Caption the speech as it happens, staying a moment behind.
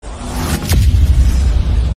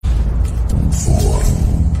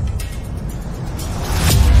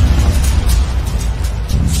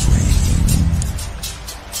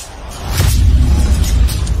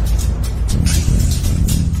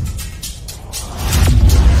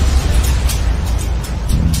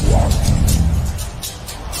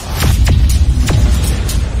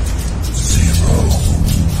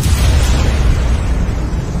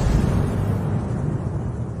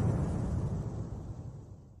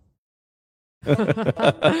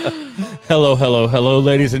Hello,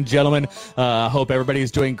 ladies and gentlemen. Hope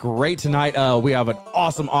everybody's doing great tonight. We have an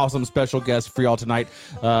awesome special guest for y'all tonight,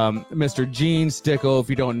 Mr. Gene Sticco.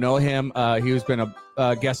 If you don't know him, he's been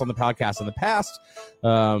a guest on the podcast in the past.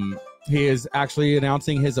 He is actually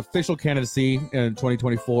announcing his official candidacy in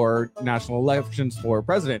 2024 national elections for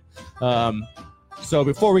president. So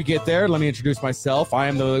before we get there, let me introduce myself. I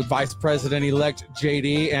am the Vice President-elect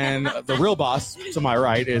JD, and the real boss to my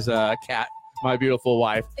right is Kat, my beautiful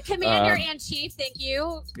wife. The Commander-in-Chief, thank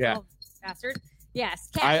you. Yeah. Oh, bastard. Yes,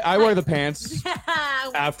 Kat. I wear the pants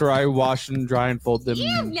after I wash and dry and fold them.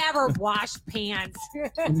 You never wash pants.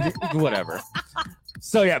 Whatever.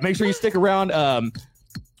 So yeah, make sure you stick around.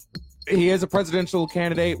 He is a presidential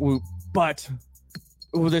candidate, but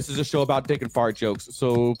this is a show about dick and fart jokes,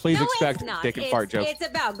 so please expect dick and fart jokes. It's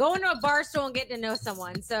about going to a bar stool and getting to know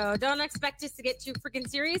someone. So don't expect us to get too freaking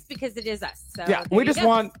serious because it is us. So yeah, we just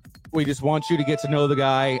want you to get to know the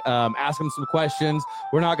guy, ask him some questions.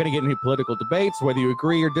 We're not going to get any political debates, whether you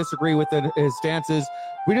agree or disagree with his stances.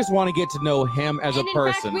 We just want to get to know him as a person.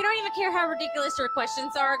 In fact, we don't even care how ridiculous your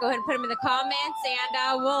questions are. Go ahead and put them in the comments,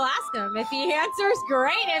 and we'll ask him. If he answers,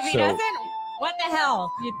 great. If he doesn't, what the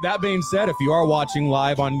hell? That being said, if you are watching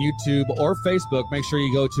live on YouTube or Facebook, make sure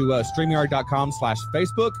you go to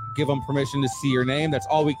StreamYard.com/Facebook. Give them permission to see your name. That's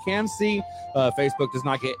all we can see. Facebook does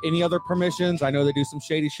not get any other permissions. I know they do some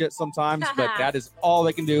shady shit sometimes, but that is all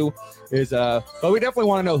they can do. But we definitely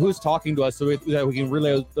want to know who's talking to us so that we can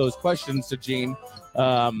relay those questions to Gene.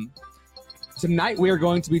 Tonight we are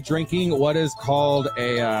going to be drinking what is called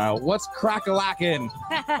a what's crack-a-lackin'.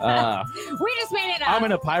 We just made it up. I'm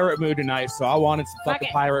in a pirate mood tonight, so I wanted some fucking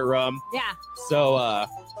pirate rum. Yeah. So all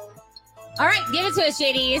right, give it to us,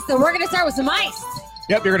 JD. So we're gonna start with some ice.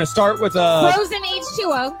 Yep, you're gonna start with frozen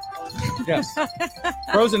H2O. Yes.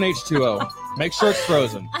 Frozen H2O. Make sure it's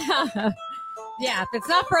frozen. Yeah, if it's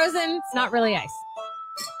not frozen, it's not really ice.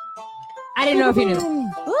 I didn't know if you knew.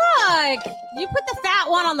 Look, you put the fat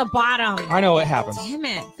one on the bottom. I know it happens. Damn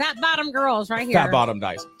it. Fat bottom girls right here. Fat bottom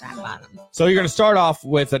dice. Fat bottom. So you're going to start off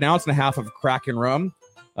with 1.5 ounces of Kraken rum.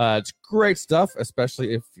 It's great stuff,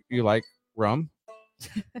 especially if you like rum.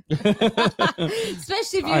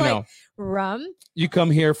 Especially if you like rum. You come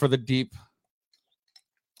here for the deep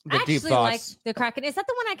thoughts. Like the Kraken. Is that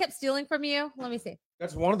the one I kept stealing from you? Let me see.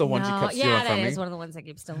 That's one of the ones you kept stealing from me. Yeah, that is one of the ones I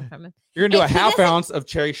keep stealing from him. You're going to do 1/2 ounce of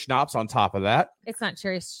cherry schnapps on top of that. It's not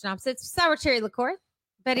cherry schnapps. It's sour cherry liqueur.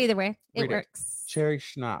 But either way, it works. Cherry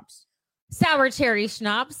schnapps. Sour cherry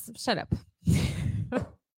schnapps. Shut up.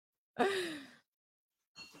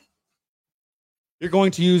 You're going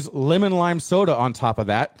to use lemon lime soda on top of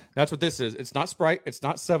that. That's what this is. It's not Sprite. It's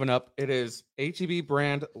not 7-Up. It is HEB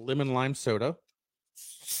brand lemon lime soda.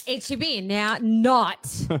 HEB now not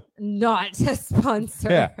a sponsor.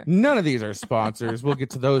 Yeah, none of these are sponsors. We'll get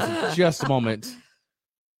to those in just a moment.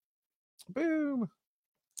 Boom.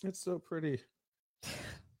 It's so pretty.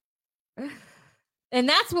 And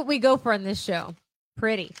that's what we go for in this show.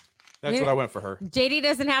 Pretty. That's what I went for her. JD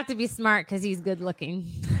doesn't have to be smart because he's good looking.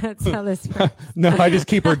 That's how this works. No, I just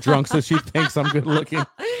keep her drunk so she thinks I'm good looking.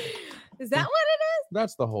 Is that what it is?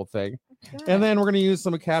 That's the whole thing. And then we're going to use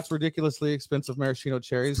some of Kat's ridiculously expensive maraschino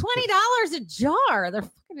cherries. $20 a jar. They're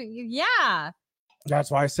fucking, yeah.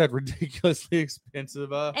 That's why I said ridiculously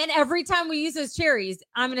expensive. And every time we use those cherries,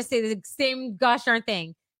 I'm going to say the same gosh darn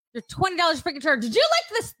thing. They're $20 freaking jar. Did you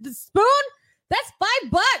like the spoon? That's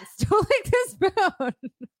 $5. Don't lick the spoon.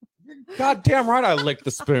 God damn right I licked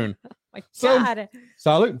the spoon. Oh my God.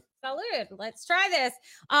 Salute. Salute. Let's try this.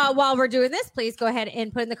 While we're doing this, please go ahead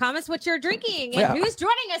and put in the comments what you're drinking and who's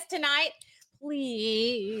joining us tonight.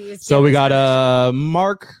 Please. So we got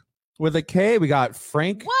Mark with a K. We got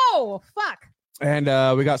Frank. Whoa, fuck. And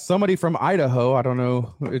we got somebody from Idaho. I don't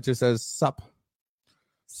know. It just says sup.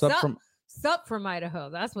 Sup from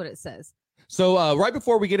Idaho. That's what it says. So right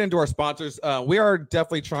before we get into our sponsors, we are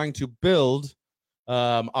definitely trying to build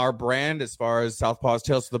our brand as far as Southpaw's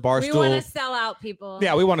Tales to the Bar Stool. We want to sell out, people.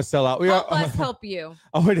 Yeah, we want to sell out. Help us help you.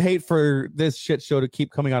 I would hate for this shit show to keep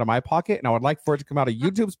coming out of my pocket, and I would like for it to come out of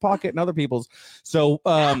YouTube's pocket and other people's. So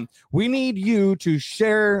we need you to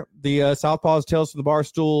share the Southpaw's Tales to the Bar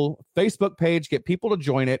Stool Facebook page, get people to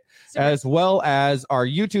join it, as well as our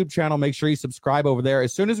YouTube channel. Make sure you subscribe over there.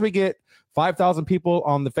 As soon as we get 5,000 people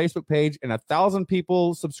on the Facebook page and 1,000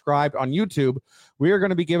 people subscribed on YouTube, we are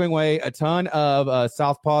going to be giving away a ton of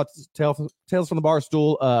Southpaw's Tales from the Bar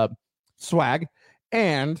Stool swag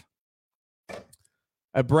and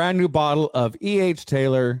a brand new bottle of E.H.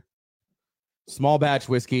 Taylor small batch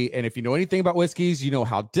whiskey. And if you know anything about whiskeys, you know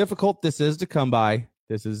how difficult this is to come by.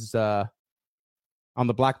 This is on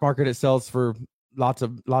the black market. It sells for lots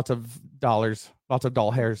of dollars, lots of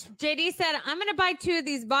doll hairs. JD said, I'm going to buy 2 of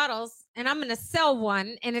these bottles and I'm going to sell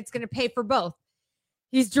one and it's going to pay for both.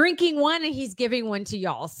 He's drinking one and he's giving one to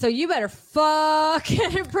y'all. So you better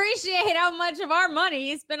fucking appreciate how much of our money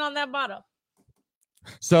he spent on that bottle.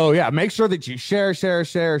 So yeah, make sure that you share,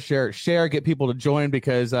 get people to join,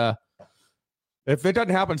 because if it doesn't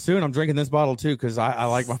happen soon, I'm drinking this bottle too, because I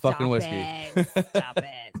like my fucking whiskey. Stop it.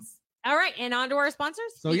 All right, and on to our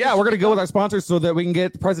sponsors. So yeah, we're going to go with our sponsors so that we can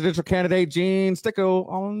get presidential candidate Gene Sticco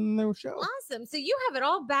on the show. Awesome. So you have it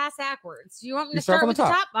all bass-ackwards. You want me to start start from with the the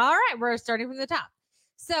top. top? All right, we're starting from the top.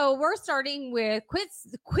 So we're starting with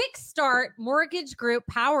Quick Start Mortgage Group,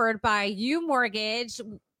 powered by You Mortgage.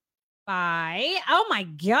 Oh my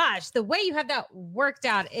gosh, the way you have that worked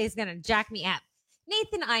out is going to jack me up.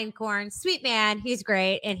 Nathan Einkorn, sweet man. He's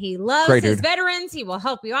great, and he loves his veterans. He will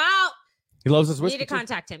help you out. He loves his whiskey. You need to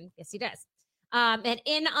contact him. Yes, he does. And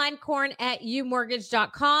in Einkorn at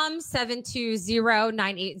umortgage.com,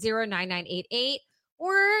 720-980-9988,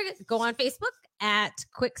 or go on Facebook at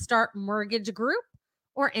Quick Start Mortgage Group,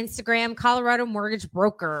 or Instagram, Colorado Mortgage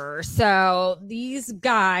Broker. So these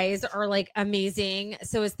guys are like amazing.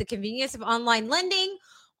 So it's the convenience of online lending,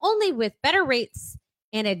 only with better rates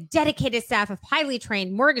and a dedicated staff of highly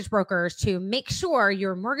trained mortgage brokers to make sure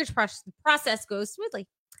your mortgage process goes smoothly.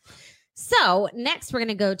 So next, we're going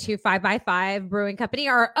to go to 5x5 Brewing Company,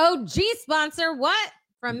 our OG sponsor. What?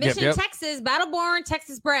 From Mission, Texas, Battleborn,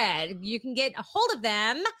 Texas bred. You can get a hold of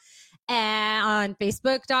them on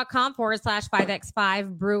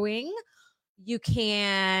Facebook.com/5x5 Brewing. You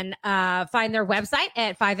can find their website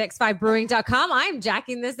at 5x5brewing.com. I'm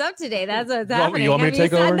jacking this up today. That's what's happening. You want me to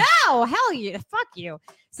take over? No, hell you. Fuck you.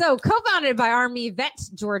 So co-founded by Army vet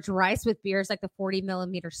George Rice, with beers like the 40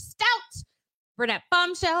 millimeter stout, Burnett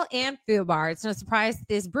Bombshell, and Foo Bar. It's no surprise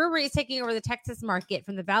this brewery is taking over the Texas market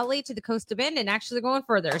from the Valley to the coast of Bend and actually going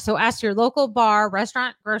further. So ask your local bar,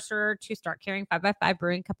 restaurant, grocer to start carrying 5x5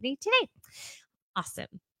 Brewing Company today. Awesome.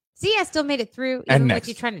 See, I still made it through, even with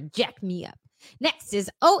you trying to jack me up. Next is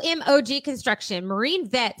OMOG Construction, Marine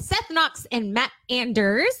vet Seth Knox and Matt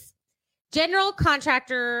Anders, general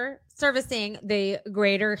contractor servicing the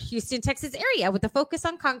greater Houston, Texas area with a focus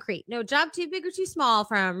on concrete. No job too big or too small,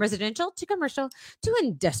 from residential to commercial to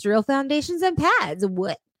industrial foundations and pads.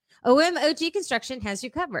 What? OMOG Construction has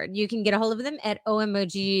you covered. You can get a hold of them at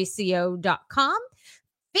omogco.com,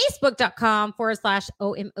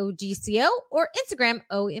 facebook.com/OMOGCO, or Instagram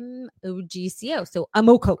OMOGCO. So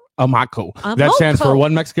Amoco. That stands for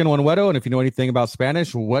one Mexican, one Wedo. And if you know anything about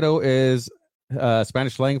Spanish, Wedo is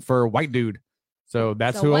Spanish slang for white dude. So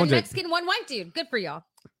that's who owns it. One Mexican, one white dude. Good for y'all.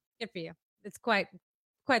 Good for you. It's quite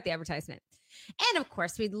the advertisement. And of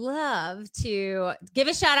course, we'd love to give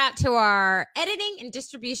a shout out to our editing and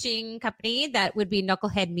distribution company. That would be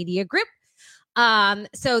Knucklehead Media Group.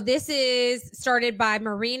 So this is started by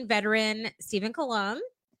Marine veteran Stephen Colum,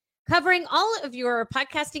 covering all of your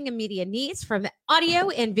podcasting and media needs, from audio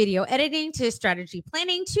and video editing to strategy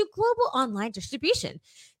planning to global online distribution.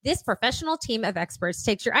 This professional team of experts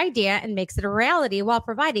takes your idea and makes it a reality while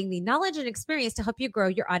providing the knowledge and experience to help you grow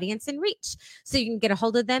your audience and reach. So you can get a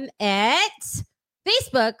hold of them at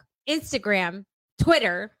Facebook, Instagram,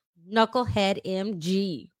 Twitter, Knucklehead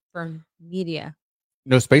MG for media.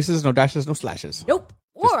 No spaces, no dashes, no slashes. Nope.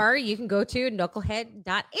 Or you can go to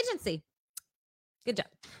knucklehead.agency. Good job.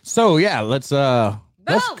 So yeah, let's go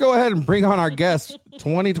ahead and bring on our guest,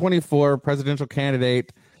 2024 presidential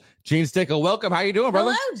candidate, Gene Sticco. Welcome. How you doing,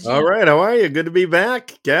 brother? Hello, Gene. All right. How are you? Good to be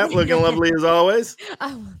back. Kat, looking lovely as always.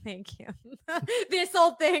 Oh, thank you. This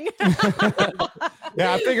whole thing.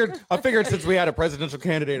 Yeah, I figured since we had a presidential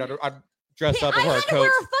candidate, I'd dress up in her coat. I had to wear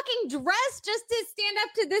a fucking dress just to stand up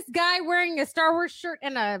to this guy wearing a Star Wars shirt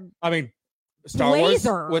and Star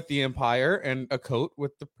blazer. Wars with the Empire and a coat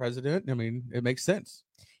with the president. I mean, it makes sense.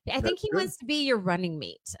 I think he wants to be your running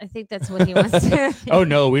mate. I think that's what he wants to. Oh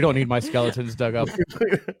no, we don't need my skeletons dug up.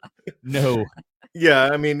 No. Yeah,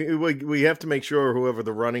 I mean, we have to make sure whoever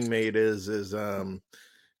the running mate is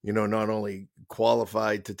not only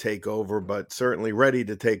qualified to take over, but certainly ready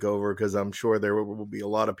to take over, because I'm sure there will be a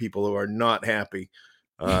lot of people who are not happy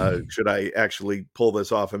should I actually pull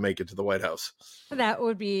this off and make it to the White House. That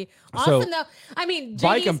would be awesome, though. I mean,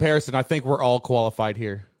 by comparison, I think we're all qualified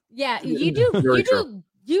here. Yeah, you do.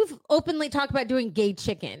 You've openly talked about doing gay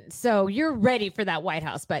chicken, so you're ready for that White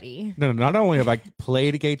House, buddy. No, not only have I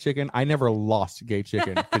played gay chicken, I never lost gay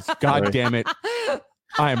chicken. Because God damn it,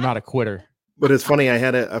 I am not a quitter. But it's funny. I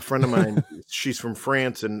had a friend of mine. She's from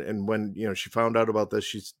France, and when she found out about this,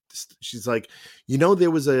 she's like,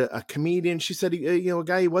 there was a comedian. She said, a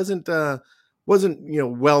guy who wasn't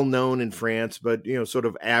well known in France, but sort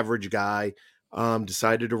of average guy.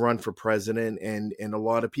 decided to run for president, and a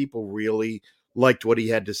lot of people really liked what he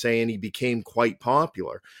had to say, and he became quite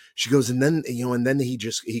popular. She goes, and then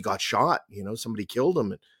he got shot. Somebody killed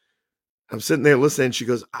him. And I'm sitting there listening. She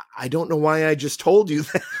goes, I don't know why I just told you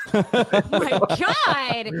that. Oh my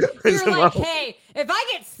God. You're like, hey, if I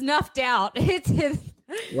get snuffed out, it's his.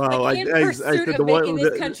 Well, in pursuit of making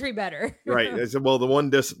this country better. Right. I said, well, the one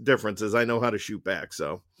difference is I know how to shoot back.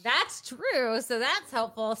 So that's true. So that's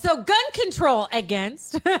helpful. So gun control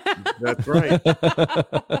against. That's right.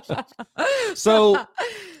 So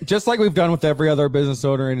just like we've done with every other business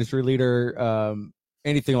owner, industry leader,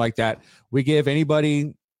 anything like that, we give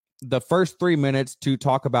anybody the first 3 minutes to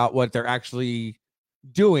talk about what they're actually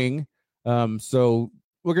doing. So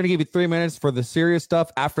we're going to give you 3 minutes for the serious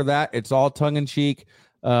stuff. After that, it's all tongue in cheek.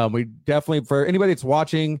 We definitely, for anybody that's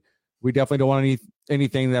watching, we definitely don't want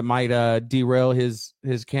anything that might derail his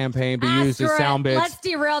campaign, be used as sound bits. Let's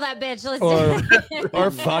derail that bitch.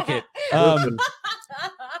 Or fuck it.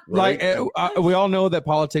 We all know that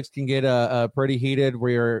politics can get pretty heated.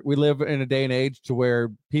 We live in a day and age to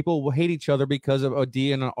where people will hate each other because of a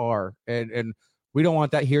D and an R, and we don't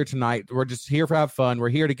want that here tonight. We're just here to have fun. We're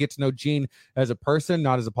here to get to know Gene as a person,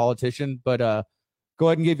 not as a politician. But go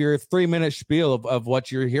ahead and give your 3 minute spiel of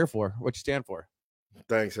what you're here for, what you stand for.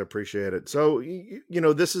 Thanks. I appreciate it. So,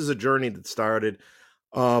 this is a journey that started,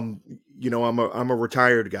 I'm a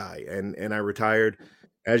retired guy, and I retired,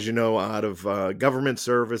 as you know, out of government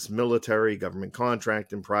service, military, government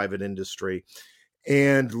contract, and private industry.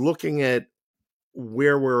 And looking at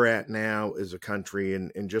where we're at now as a country,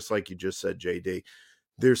 and just like you just said, JD,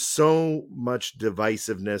 there's so much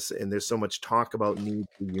divisiveness and there's so much talk about need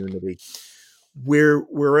for unity.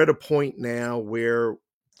 We're at a point now where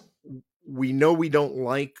we know we don't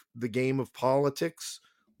like the game of politics.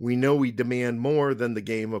 We know we demand more than the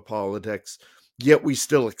game of politics, yet we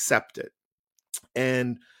still accept it.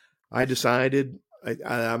 And I decided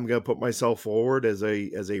I'm going to put myself forward as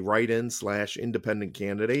a write-in / independent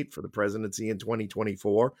candidate for the presidency in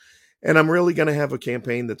 2024. And I'm really going to have a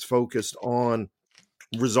campaign that's focused on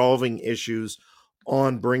resolving issues,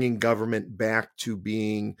 on bringing government back to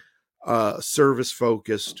being service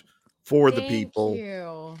focused for the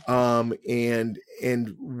people.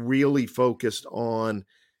 And really focused on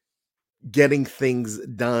getting things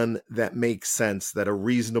done that make sense, that are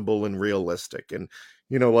reasonable and realistic. And,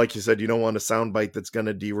 like you said, you don't want a soundbite that's going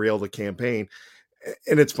to derail the campaign.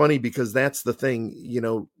 And it's funny because that's the thing,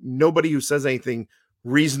 nobody who says anything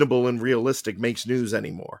reasonable and realistic makes news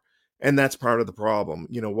anymore. And that's part of the problem.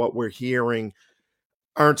 What we're hearing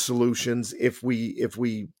aren't solutions. If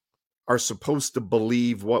we are supposed to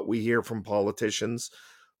believe what we hear from politicians,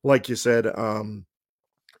 like you said,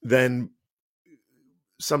 then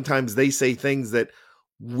sometimes they say things that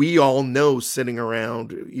we all know sitting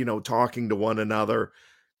around, talking to one another.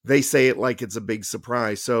 They say it like it's a big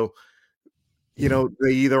surprise. So, they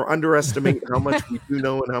either underestimate how much we do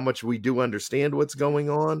know and how much we do understand what's going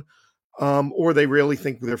on, or they really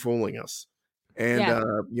think they're fooling us.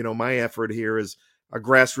 And, my effort here is a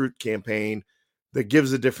grassroots campaign that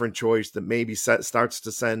gives a different choice, that maybe starts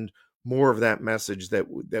to send more of that message that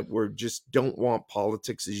we're just don't want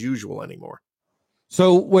politics as usual anymore.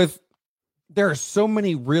 So there are so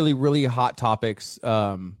many really, really hot topics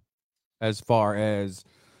as far as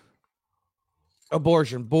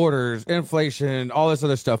abortion, borders, inflation, all this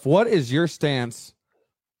other stuff. What is your stance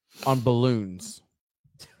on balloons?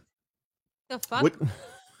 The fuck?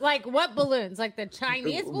 Like what balloons? Like the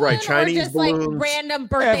Chinese balloon, right? Chinese or just balloons, like random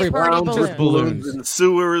birthday party balloons? Balloons in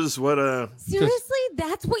sewers. Seriously,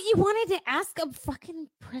 that's what you wanted to ask a fucking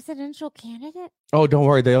presidential candidate? Oh, don't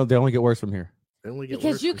worry, they only get worse from here.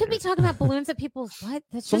 Because you could be talking about balloons at people's butt.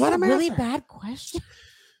 That's just a really bad question.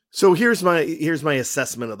 So here's my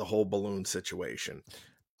assessment of the whole balloon situation.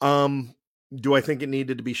 Do I think it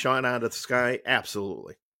needed to be shot out of the sky?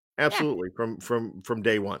 Absolutely. Absolutely. Yeah. From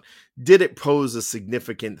day one. Did it pose a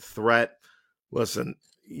significant threat? Listen,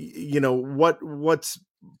 what's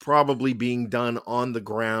probably being done on the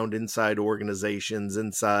ground inside organizations,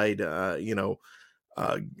 inside,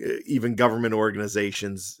 even government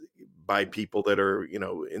organizations by people that are,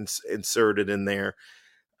 inserted in there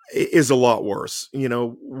is a lot worse.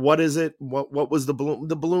 What is it? What was the balloon?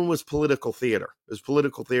 The balloon was political theater. It was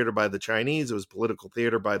political theater by the Chinese. It was political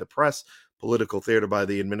theater by the press, political theater by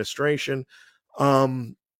the administration.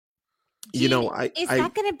 Gene, is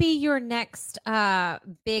that going to be your next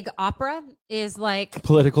big opera? Is like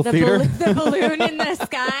political theater? The balloon in the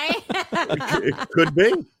sky? It could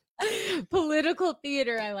be. Political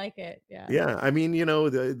theater. I like it. Yeah. Yeah. I mean, the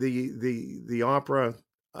opera,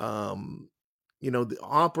 the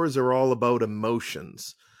operas are all about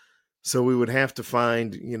emotions. So we would have to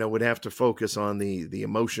find, would have to focus on the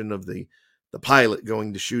emotion of the pilot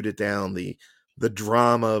going to shoot it down, the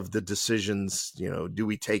drama of the decisions. Do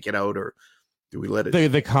we take it out or do we let it?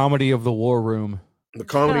 The comedy of the war room. The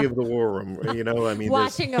comedy of the war room. I mean,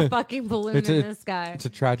 watching a fucking balloon in the sky. It's a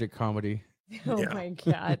tragic comedy. Oh my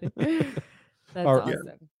God, that's Or- awesome.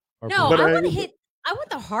 Or- No, But I want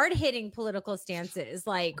the hard hitting political stances.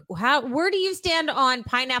 Like, where do you stand on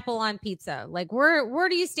pineapple on pizza? Like, where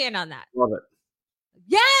do you stand on that? Love it.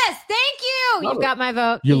 Yes, thank you. Love You it. got my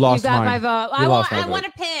vote. You lost got mine. my vote. You lost my I vote. want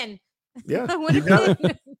a pin. Yeah, I want you a got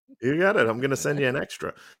pin. You got it. I'm going to send you an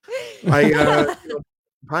extra.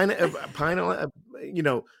 Pineapple,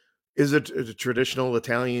 is it a traditional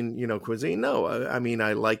Italian, cuisine? No, I mean,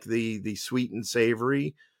 I like the sweet and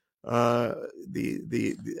savory. I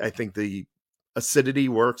think the acidity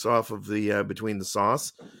works off of the between the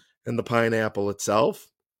sauce and the pineapple itself.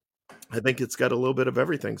 I think it's got a little bit of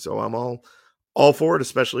everything, so I'm all for it,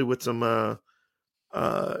 especially with some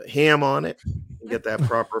ham on it. You get that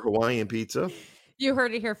proper Hawaiian pizza. You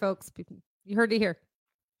heard it here, folks. You heard it here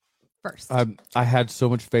first. I had so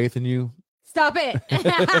much faith in you. Stop it.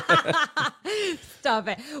 Stop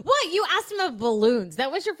it. What? You asked him about balloons.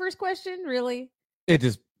 That was your first question? Really? It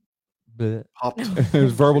just Popped it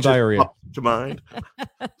was verbal diarrhea. popped to mind.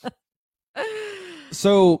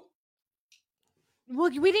 So Well,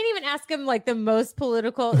 we didn't even ask him like the most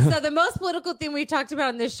political. So the most political thing we talked about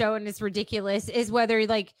on this show, and it's ridiculous, is whether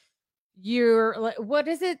like what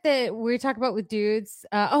is it that we talk about with dudes?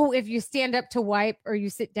 If you stand up to wipe or you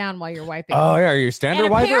sit down while you're wiping. oh yeah, are you a standard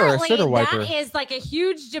And wiper or a apparently sitter wiper? that is like a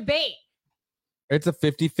huge debate. It's a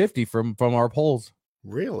 50-50 from our polls.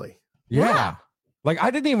 Really? Yeah. Like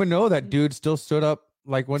I didn't even know that dude still stood up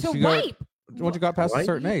like once To you wipe. got past a Wipe?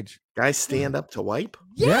 certain age. Guys stand up to wipe?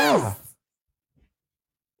 Yes.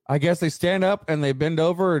 I guess they stand up and they bend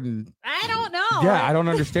over and I don't know. yeah, I don't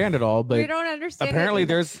understand it all, we but don't understand. apparently it.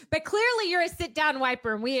 there's But clearly you're a sit down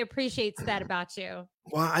wiper, and we appreciate that about you.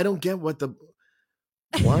 Well, I don't get why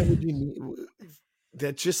would you need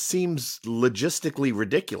that? Just seems logistically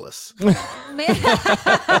ridiculous.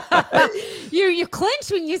 you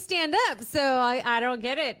clinch when you stand up, so I don't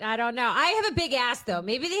get it. I don't know. I have a big ass though.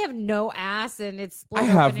 Maybe they have no ass and it's split I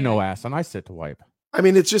have open no and- ass and I sit to wipe. I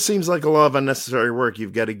mean, it just seems like a lot of unnecessary work.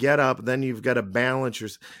 You've got to get up, then you've got to balance your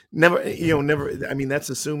never. I mean, that's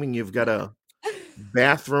assuming you've got a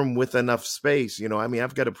bathroom with enough space. I mean,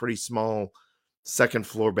 I've got a pretty small second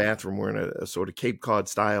floor bathroom. We're in a sort of Cape Cod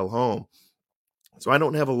style home, so I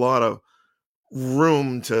don't have a lot of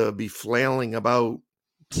room to be flailing about.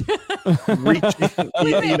 Reaching,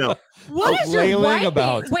 What is your flailing wiping?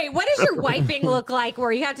 about. Wait, what does your wiping look like?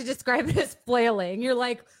 Where you have to describe it as flailing? You're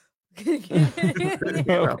like, You're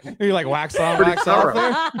like wax on, Pretty wax off thorough.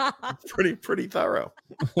 there. pretty thorough.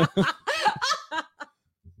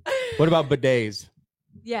 What about bidets?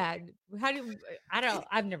 yeah.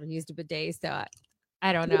 I've never used a bidet, so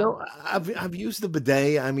I don't know. I've used the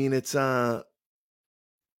bidet. I mean, it's I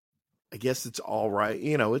guess it's all right.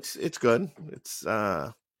 It's good. It's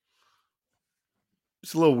a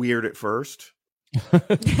little weird at first.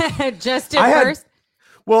 Just at first.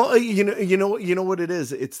 Well, you know what it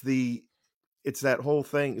is. It's that whole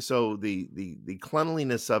thing. So the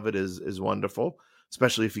cleanliness of it is wonderful,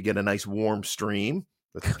 especially if you get a nice warm stream.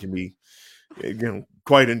 That can be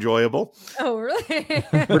quite enjoyable. Oh, really?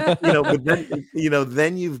 But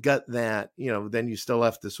then you've got that. Then you still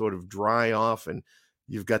have to sort of dry off, and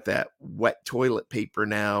you've got that wet toilet paper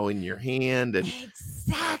now in your hand, and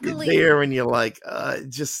Exactly. you're there, and you're like,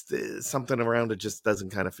 just something around it just doesn't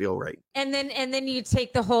kind of feel right. And then you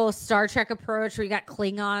take the whole Star Trek approach where you got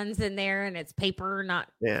Klingons in there and it's paper, not.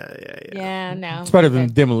 Yeah. No. It's better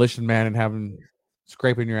than Demolition Man and having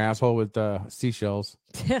scraping your asshole with seashells.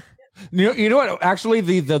 You know what? Actually,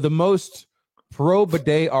 the most pro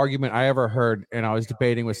bidet argument I ever heard, and I was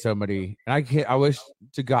debating with somebody, and I wish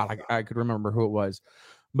to God I could remember who it was,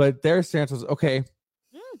 but their stance was, okay,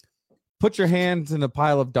 put your hands in a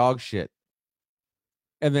pile of dog shit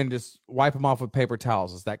and then just wipe them off with paper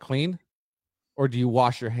towels. Is that clean? Or do you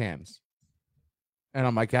wash your hands? And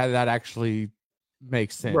I'm like, yeah, that actually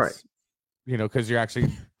makes sense. Right. Because you're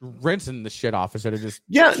actually rinsing the shit off instead of just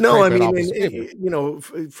No, I scraping it off mean, with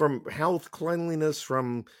paper. from health, cleanliness,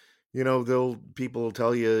 from people will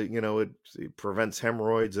tell you, it prevents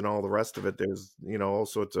hemorrhoids and all the rest of it. There's all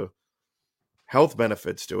sorts of health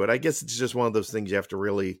benefits to it. I guess it's just one of those things you have to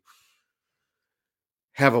really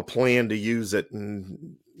have a plan to use it,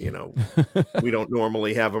 and we don't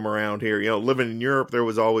normally have them around here. Living in Europe, there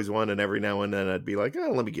was always one, and every now and then I'd be like,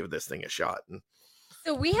 oh, let me give this thing a shot. And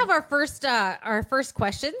So we have our first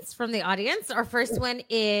questions from the audience. Our first one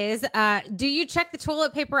is, do you check the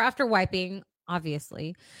toilet paper after wiping?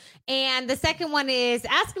 Obviously. And the second one is,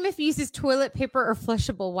 ask him if he uses toilet paper or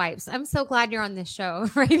flushable wipes. I'm so glad you're on this show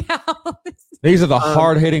right now. These are the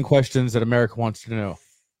hard-hitting questions that America wants to know.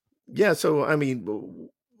 Yeah, so I mean,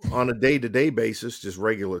 on a day-to-day basis, just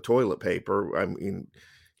regular toilet paper. I mean,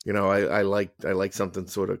 you know, I like something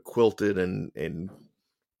sort of quilted and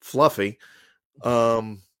fluffy.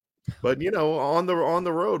 But you know, on the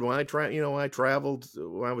road when I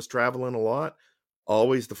was traveling a lot,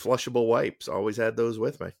 always the flushable wipes. Always had those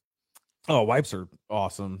with me. Oh, wipes are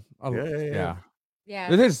awesome. Yeah.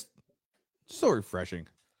 Yeah. It is so refreshing.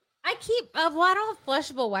 I keep I don't have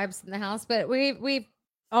flushable wipes in the house, but we've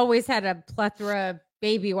always had a plethora of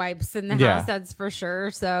baby wipes in the house. That's for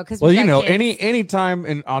sure. So because you know, any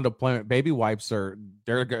time on deployment, baby wipes they're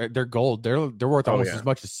gold. They're worth almost as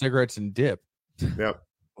much as cigarettes and dip. Yep.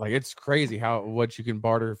 Like it's crazy what you can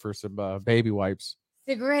barter for some baby wipes.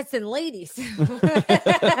 Cigarettes and ladies.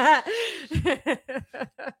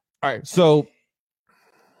 All right. So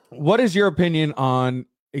what is your opinion on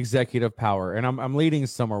executive power? And I'm leading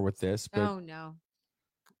somewhere with this. But oh no.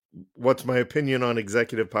 What's my opinion on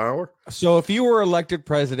executive power? So if you were elected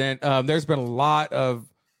president, there's been a lot of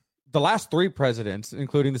the last 3 presidents,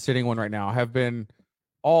 including the sitting one right now, have been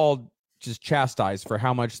all just chastised for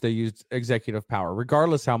how much they used executive power,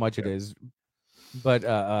 regardless how much it is. But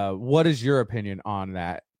what is your opinion on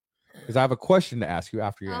that? Because I have a question to ask you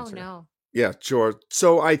after you answer. No. Yeah, sure.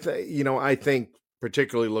 So I think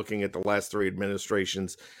particularly looking at the last 3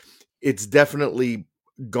 administrations, it's definitely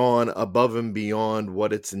gone above and beyond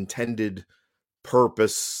what its intended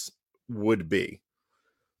purpose would be.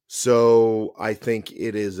 So I think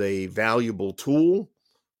it is a valuable tool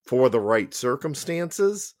for the right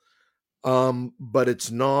circumstances, but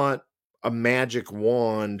it's not a magic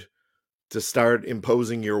wand to start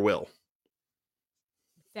imposing your will.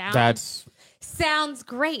 Sounds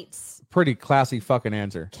great. Pretty classy fucking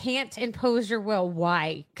answer. Can't impose your will.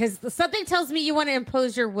 Why? Because something tells me you want to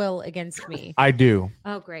impose your will against me. I do.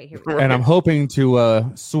 Oh, great. Here we go. And I'm hoping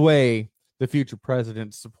to sway the future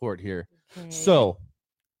president's support here. Okay. So,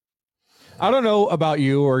 I don't know about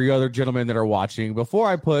you or you other gentlemen that are watching. Before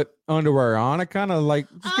I put underwear on, I kind of like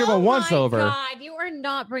just give a once over. Oh my God, you are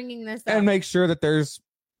not bringing this up. And make sure that there's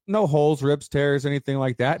no holes, rips, tears, anything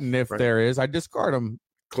like that. And if there is, I discard them.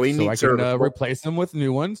 Clean, so I can replace them with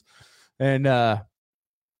new ones. And over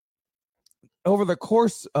the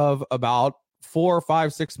course of about 4,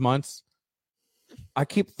 5, 6 months, I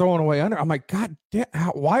keep throwing away I'm like, God damn,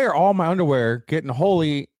 why are all my underwear getting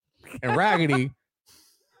holy and raggedy?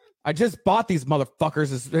 I just bought these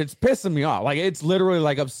motherfuckers. It's pissing me off. Like, it's literally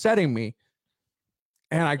like upsetting me.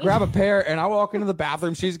 And I grab a pair and I walk into the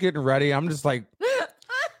bathroom. She's getting ready. I'm just like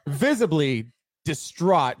visibly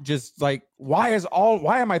distraught, just like, why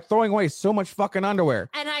am I throwing away so much fucking underwear?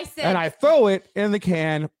 And I throw it in the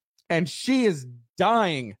can and she is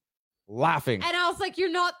dying laughing. And I was like,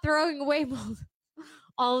 you're not throwing away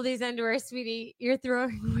all of these underwear, sweetie. You're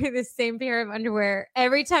throwing away the same pair of underwear.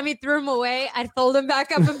 Every time he threw them away, I'd fold them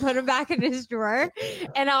back up and put them back in his drawer.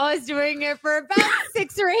 And I was doing it for about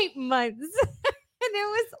 6 or 8 months. And it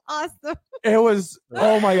was awesome. It was,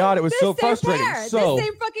 oh my God, it was so frustrating. The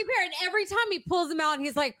same fucking pair. And every time he pulls them out and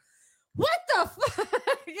he's like, what the fuck?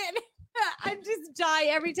 I just die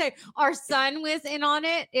every time. Our son was in on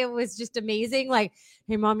it. It was just amazing. Like,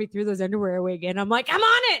 hey, mommy threw those underwear away again. I'm like, I'm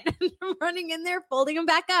on it. I'm running in there, folding them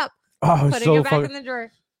back up, putting them back in the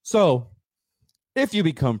drawer. So, if you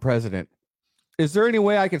become president, is there any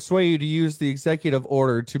way I could sway you to use the executive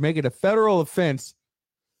order to make it a federal offense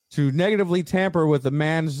to negatively tamper with a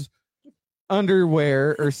man's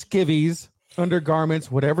underwear or skivvies,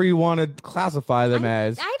 undergarments, whatever you want to classify them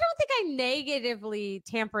as? I don't think I negatively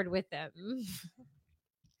tampered with them.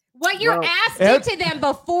 What your ass did to them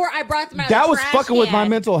before I brought them out that was fucking with my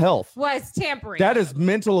mental health. Was tampering. That is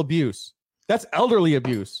mental abuse. That's elderly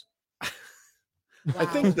abuse. Wow. I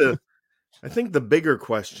think the bigger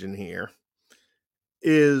question here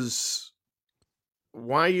is,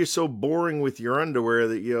 why are you so boring with your underwear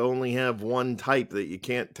that you only have one type, that you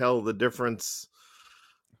can't tell the difference?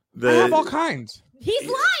 I have all kinds. He's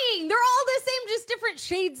lying. They're all the same, just different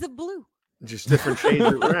shades of blue. Just different shades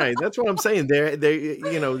of right. That's what I'm saying. They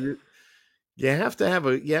you have to have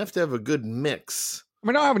a good mix. I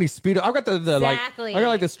mean, I don't have any speed. I've got the exactly. I got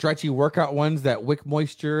like the stretchy workout ones that wick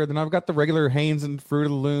moisture. Then I've got the regular Hanes and Fruit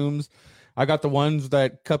of the Looms. I got the ones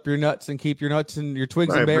that cup your nuts and keep your nuts and your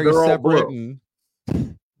twigs and berries separate. And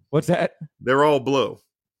what's that? They're all blue.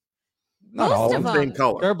 Not Most all of of them. Same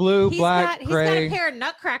color. They're blue, He's black, got gray. a pair of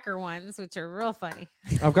Nutcracker ones, which are real funny.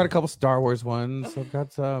 I've got a couple Star Wars ones. I've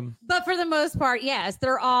got some. But for the most part, yes,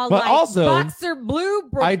 they're all But like also, boxer blue.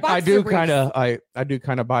 I do briefs. kind of I do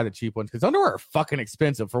kind of buy the cheap ones because underwear are fucking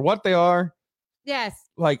expensive for what they are. Yes.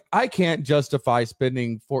 Like I can't justify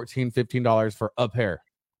spending $14-15 for a pair.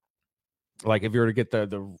 Like if you were to get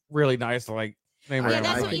the really nice like name Yeah, brand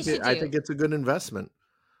that's ones. what you should I do. think it's a good investment.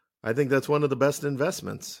 I think that's one of the best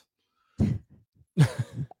investments. You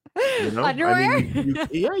know? Underwear. I mean,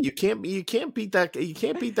 you can't beat that. You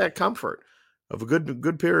can't beat that comfort of a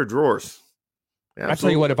good pair of drawers. I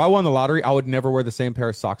tell you what, if I won the lottery, I would never wear the same pair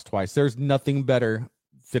of socks twice. There's nothing better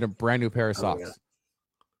than a brand new pair of socks. Yeah.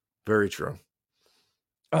 Very true.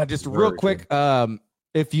 Just real quick,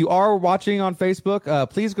 if you are watching on Facebook,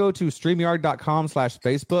 please go to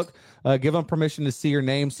StreamYard.com/Facebook. Give them permission to see your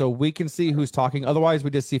name so we can see who's talking. Otherwise, we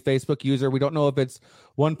just see Facebook user. We don't know if it's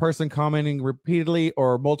one person commenting repeatedly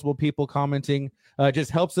or multiple people commenting. It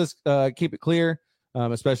just helps us keep it clear,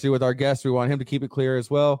 especially with our guests. We want him to keep it clear as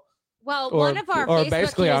well. Well, one of our Facebook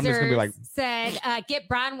basically, users I'm just gonna be like, said, "Get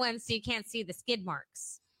brown ones so you can't see the skid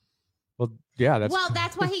marks." Well, yeah, that's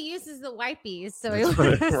why he uses the wipies. So he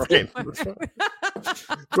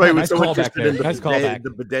Right, nice so callback interested there. in Nice callback.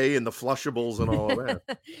 the bidet and the flushables and all of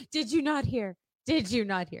that. Did you not hear? It's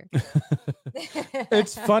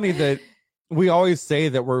funny that we always say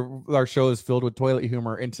that our show is filled with toilet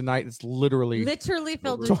humor, and tonight it's literally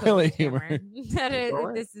filled with toilet humor.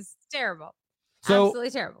 This is terrible. So,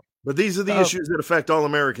 absolutely terrible. But these are the issues that affect all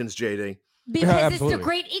Americans, JD. Because it's the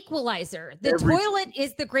great equalizer. The toilet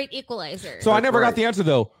is the great equalizer. So I never got the answer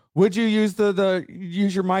though. Would you use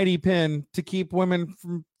use your mighty pen to keep women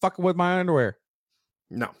from fucking with my underwear?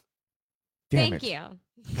 No. Thank you.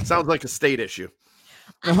 Sounds like a state issue.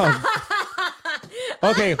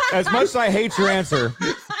 Okay, as much as I hate your answer,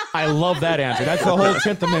 I love that answer. That's the whole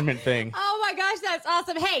 10th Amendment thing. Oh my gosh, that's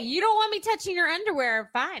awesome. Hey, you don't want me touching your underwear?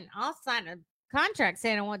 Fine. I'll sign a contract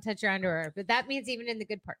saying I won't touch your underwear. But that means even in the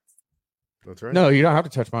good parts. That's right. No, you don't have to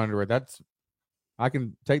touch my underwear. I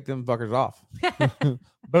can take them fuckers off.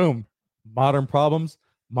 Boom. Modern problems,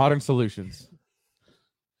 modern solutions.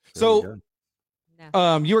 So,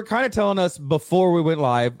 you were kind of telling us before we went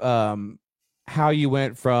live, how you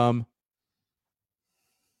went from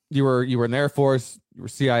you were in the Air Force, you were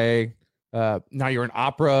CIA, now you're an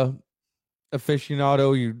opera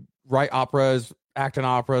aficionado. You write operas, act in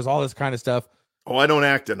operas, all this kind of stuff. Oh, I don't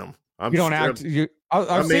act in them. You don't act.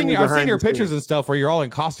 I've seen your pictures and stuff where you're all in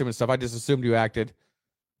costume and stuff. I just assumed you acted.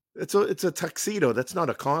 It's a tuxedo. That's not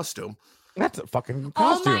a costume. That's a fucking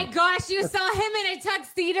costume. Oh my gosh, you saw him in a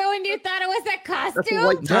tuxedo and you thought it was a costume?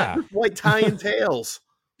 White tie and tails.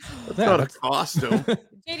 That's not a costume.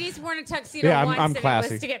 JD's worn a tuxedo once I'm classy. and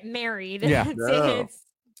it was to get married. Yeah. No.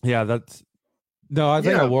 Yeah, I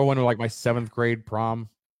think I wore one to like my 7th grade prom.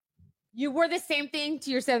 You wore the same thing to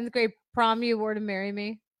your 7th grade prom you wore to marry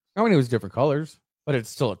me? I mean, it was different colors, but it's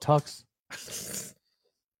still a tux.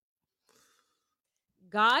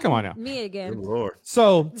 God, come on now, me again. Good Lord.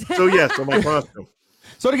 So yes, so my costume.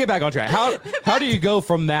 So to get back on track, how do you go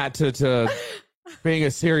from that to being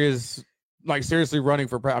seriously running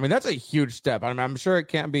for president? I mean, that's a huge step. I mean, I'm sure it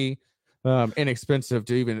can't be inexpensive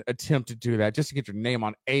to even attempt to do that just to get your name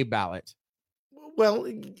on a ballot. Well,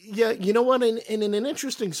 yeah, you know what? In an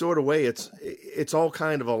interesting sort of way, it's all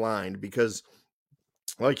kind of aligned because,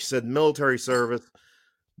 like you said, military service,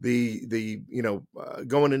 the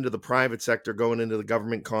going into the private sector, going into the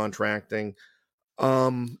government contracting,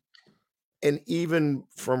 and even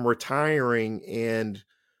from retiring and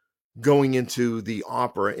going into the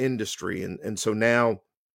opera industry, and so now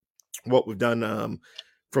what we've done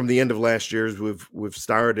from the end of last year is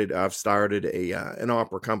I've started an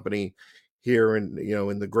opera company here in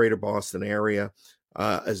the greater Boston area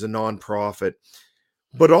as a nonprofit.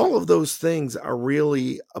 But all of those things are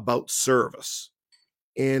really about service.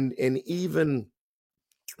 And even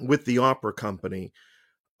with the opera company,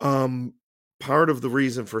 part of the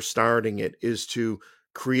reason for starting it is to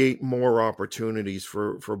create more opportunities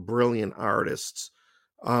for brilliant artists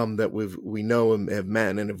that we know and have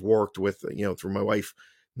met and have worked with, through my wife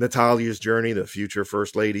Natalia's journey, the future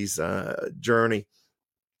First Lady's journey.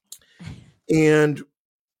 And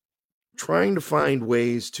trying to find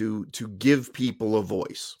ways to give people a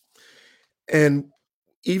voice. And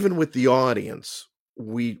even with the audience,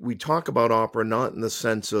 we talk about opera not in the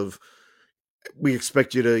sense of we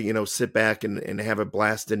expect you to, sit back and have it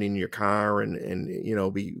blasted in your car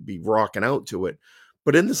and be rocking out to it,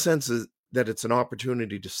 but in the sense that it's an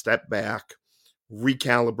opportunity to step back,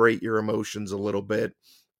 recalibrate your emotions a little bit,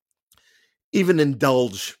 even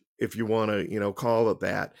indulge, if you want to, call it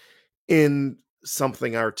that, in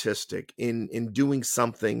something artistic, in doing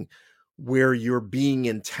something where you're being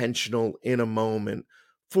intentional in a moment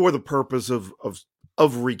for the purpose of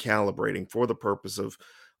recalibrating, for the purpose of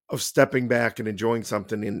stepping back and enjoying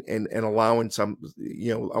something, and allowing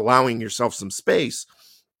allowing yourself some space,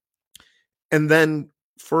 and then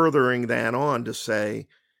furthering that on to say,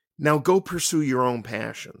 now go pursue your own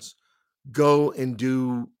passions, go and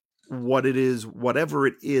do whatever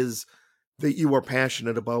it is that you are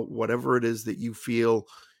passionate about, whatever it is that you feel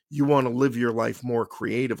you want to live your life more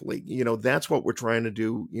creatively. That's what we're trying to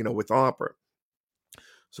do, with opera.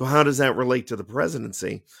 So how does that relate to the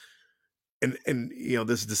presidency and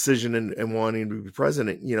this decision and wanting to be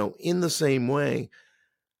president? In the same way,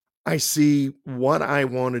 I see what I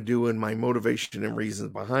want to do and my motivation and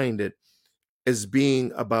reasons behind it as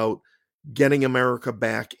being about getting America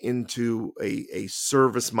back into a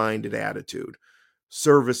service-minded attitude.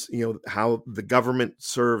 Service, how the government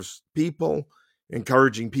serves people,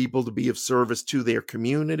 encouraging people to be of service to their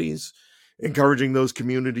communities, encouraging those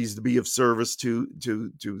communities to be of service to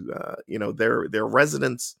their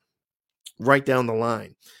residents, right down the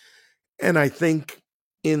line. And I think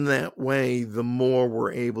in that way, the more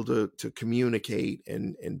we're able to communicate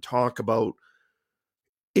and talk about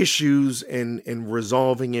issues and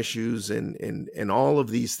resolving issues and all of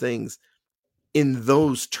these things in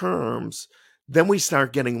those terms, then we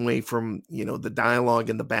start getting away from the dialogue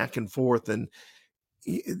and the back and forth and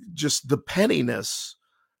just the pettiness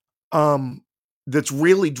that's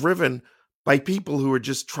really driven by people who are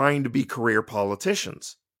just trying to be career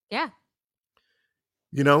politicians. Yeah.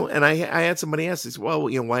 And I had somebody ask this, well,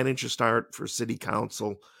 why didn't you start for city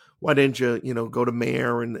council? Why didn't you, go to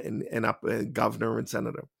mayor and up governor and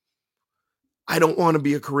senator? I don't want to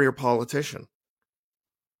be a career politician.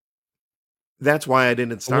 That's why I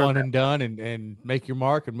didn't start. One and done and make your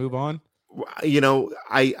mark and move on.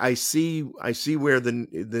 I see where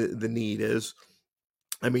the need is.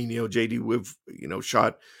 I mean, JD, we've,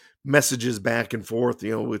 shot messages back and forth,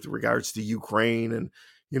 with regards to Ukraine. And,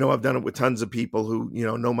 I've done it with tons of people who,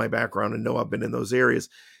 know my background and know I've been in those areas.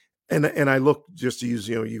 And I look, just to use,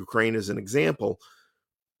 Ukraine as an example,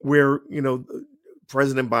 where,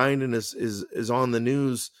 President Biden is on the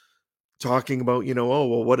news talking about, oh,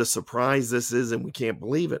 well, what a surprise this is. And we can't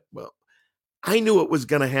believe it. Well, I knew it was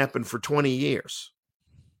going to happen for 20 years.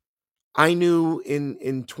 I knew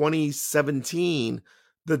in 2017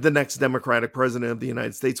 that the next Democratic president of the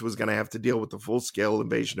United States was going to have to deal with the full-scale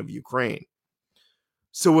invasion of Ukraine.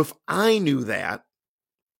 So if I knew that,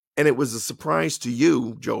 and it was a surprise to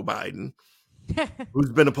you, Joe Biden,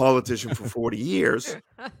 who's been a politician for 40 years,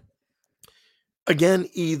 again,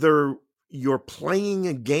 either you're playing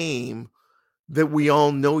a game that we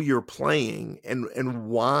all know you're playing, and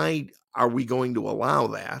why are we going to allow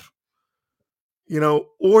that?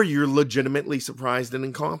 Or you're legitimately surprised and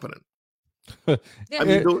incompetent. Yeah. I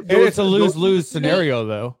mean, it's a lose-lose scenario,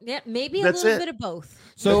 though. Yeah, maybe a That's little it. bit of both.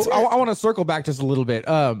 So I want to circle back just a little bit.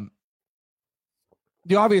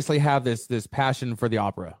 You obviously have this passion for the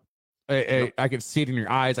opera. I can see it in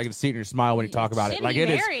your eyes. I can see it in your smile when you talk about it. Like you it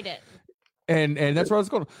is, married it. and that's where I was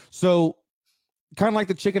going. So, kind of like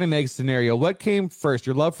the chicken and egg scenario. What came first,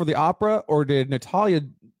 your love for the opera, or did Natalia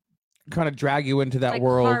kind of drag you into that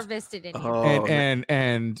world? Harvested in you.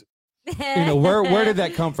 And where did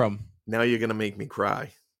that come from? Now you're gonna make me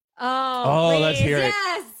cry. Oh, let's hear it.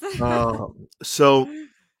 Yes. So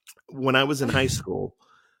when I was in high school,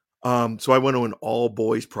 so I went to an all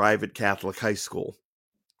boys private Catholic high school.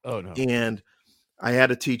 Oh no! And I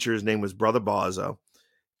had a teacher. His name was Brother Bozzo,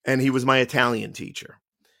 and he was my Italian teacher.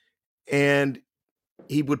 And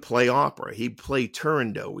he would play opera. He'd play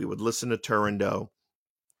Turandot. We would listen to Turandot,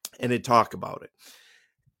 and he'd talk about it.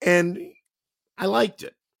 And I liked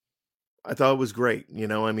it. I thought it was great.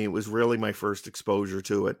 It was really my first exposure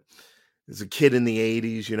to it. As a kid in the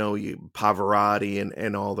 80s, Pavarotti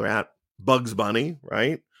and all that. Bugs Bunny,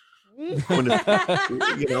 right? Who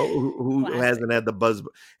hasn't had the buzz?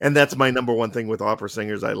 And that's my number one thing with opera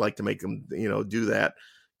singers. I like to make them, do that,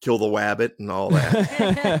 kill the wabbit and all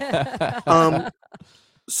that.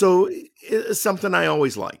 So it's something I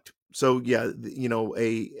always liked. So yeah,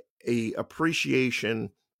 a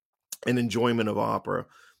appreciation and enjoyment of opera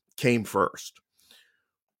came first.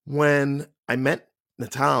 When I met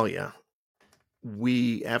Natalia,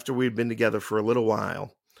 after we'd been together for a little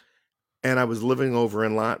while, and I was living over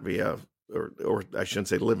in Latvia, or I shouldn't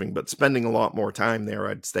say living, but spending a lot more time there.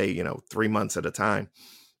 I'd stay, 3 months at a time.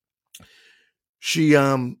 She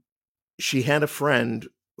had a friend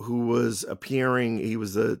who was appearing. He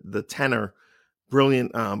was the tenor,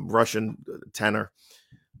 brilliant Russian tenor,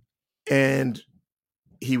 and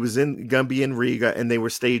he was gonna be in Riga, and they were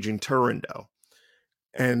staging Turandot.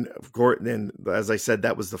 And of course, then as I said,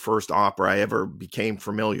 that was the first opera I ever became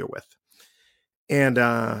familiar with. And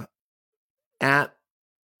at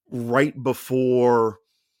right before,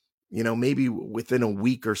 maybe within a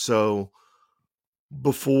week or so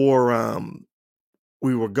before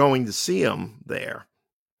we were going to see him there,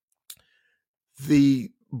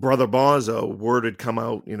 the Brother Bozzo, word had come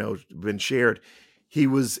out, been shared. He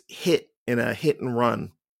was hit in a hit and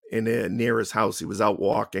run near his house. He was out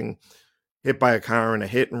walking, hit by a car in a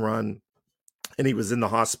hit and run, and he was in the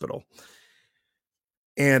hospital.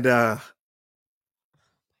 And the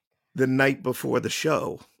night before the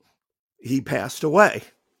show, he passed away.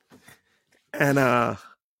 And I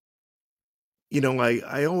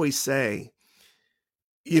always say,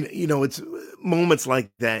 it's moments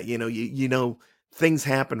like that, things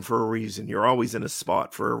happen for a reason. You're always in a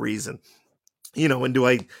spot for a reason. And do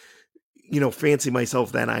I, fancy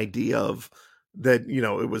myself that idea of that,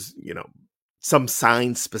 it was, some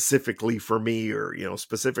sign specifically for me, or,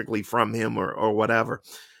 specifically from him, or whatever.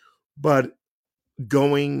 But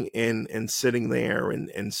going and sitting there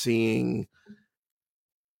and seeing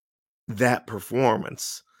that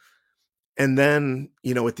performance. And then,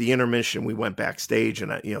 at the intermission, we went backstage,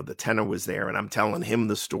 and the tenor was there, and I'm telling him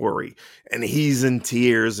the story, and he's in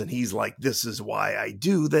tears, and he's like, this is why I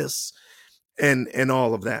do this, and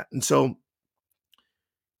all of that. And so,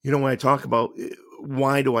 when I talk about,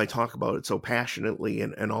 why do I talk about it so passionately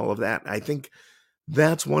and all of that? I think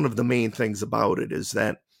that's one of the main things about it, is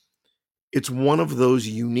that it's one of those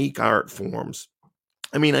unique art forms.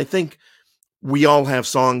 I mean, I think we all have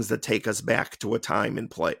songs that take us back to a time and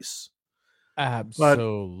place.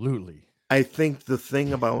 Absolutely. But I think the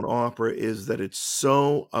thing about opera is that it's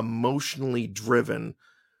so emotionally driven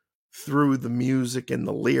through the music and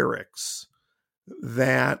the lyrics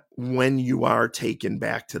that when you are taken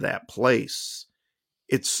back to that place,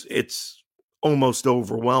 it's almost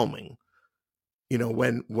overwhelming,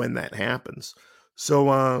 when that happens.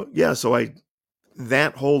 So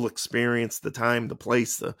that whole experience, the time, the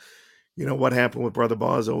place, what happened with Brother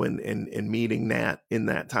Bozzo and meeting Nat in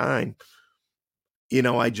that time,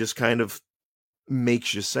 I just kind of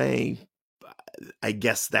makes you say, I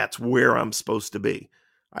guess that's where I'm supposed to be.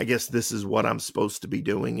 I guess this is what I'm supposed to be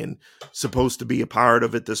doing and supposed to be a part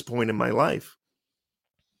of at this point in my life.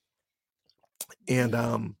 And,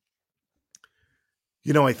 I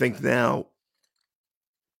think now,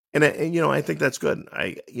 and I think that's good.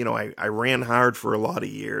 I ran hard for a lot of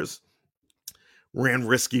years, ran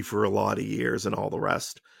risky for a lot of years, and all the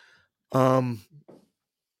rest.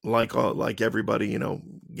 Like everybody,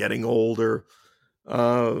 getting older,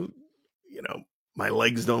 my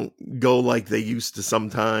legs don't go like they used to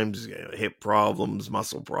sometimes, hip problems,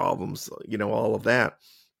 muscle problems, all of that.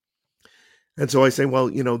 And so I say, well,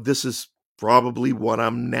 this is probably what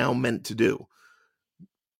I'm now meant to do.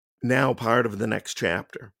 Now part of the next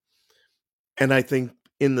chapter. And I think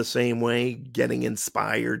in the same way, getting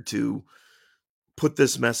inspired to put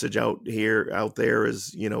this message out there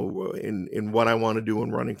is, in what I want to do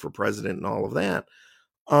in running for president and all of that,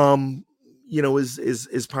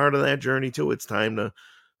 is part of that journey too. It's time to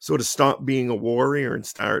sort of stop being a warrior and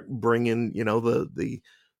start bringing, the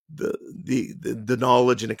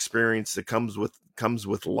knowledge and experience that comes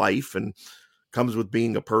with life and comes with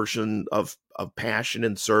being a person of passion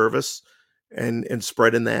and service, and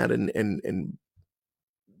spreading that and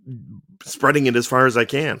spreading it as far as I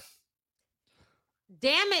can.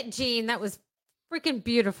 Damn it, Gene. That was freaking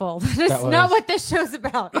beautiful. That's not what this show's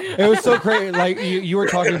about. It was so great. Like you were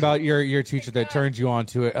talking about your teacher that turned you on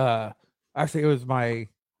to it. Actually, it was my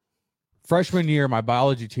freshman year, my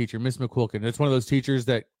biology teacher, Miss McQuilkin. It's one of those teachers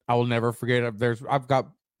that I will never forget. I've got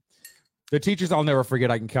the teachers I'll never forget.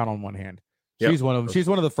 I can count on one hand. Yep. She's one of them. She's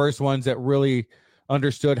one of the first ones that really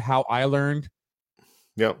understood how I learned.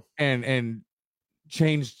 Yep. And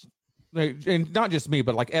changed, and not just me,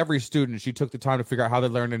 but like every student, she took the time to figure out how they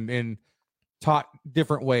learned and taught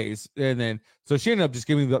different ways. And then, so she ended up just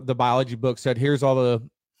giving the biology book, said, here's all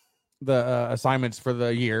the assignments for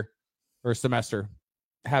the year or semester,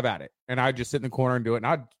 have at it. And I'd just sit in the corner and do it. And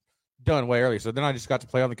I'd done way early. So then I just got to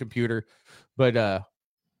play on the computer, but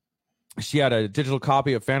she had a digital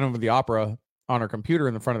copy of Phantom of the Opera on her computer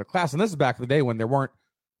in the front of the class. And this is back in the day when there weren't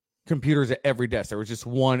computers at every desk. There was just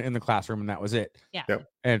one in the classroom, and that was it. Yeah. Yep.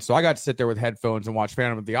 And so I got to sit there with headphones and watch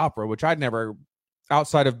Phantom of the Opera, which I'd never,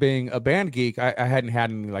 outside of being a band geek, I hadn't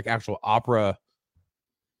had any like actual opera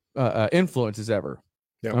influences ever.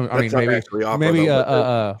 Yeah, I mean, maybe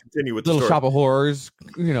continue with Little Shop of Horrors,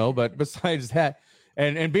 but besides that,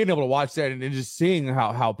 and being able to watch that and just seeing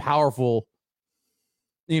how powerful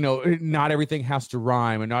not everything has to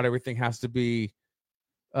rhyme and not everything has to be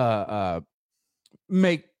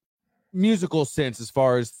make musical sense as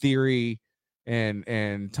far as theory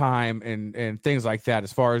and time and things like that,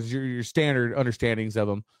 as far as your standard understandings of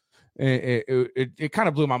them. It kind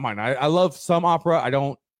of blew my mind. I love some opera. I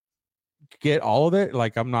don't get all of it.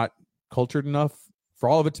 Like, I'm not cultured enough for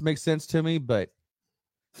all of it to make sense to me, but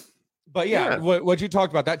yeah. What you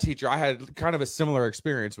talked about, that teacher, I had kind of a similar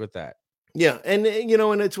experience with that. Yeah. And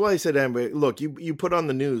and it's why I said, look, you put on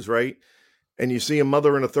the news, right? And you see a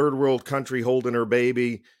mother in a third world country holding her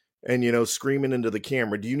baby and, screaming into the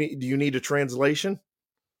camera. Do you need a translation?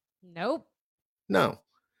 Nope. No.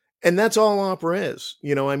 And that's all opera is.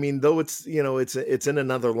 Though it's, it's in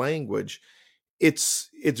another language, it's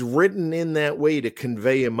written in that way to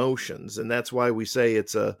convey emotions. And that's why we say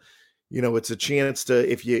it's a chance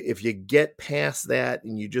to, if you get past that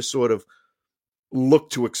and you just sort of look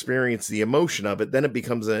to experience the emotion of it, then it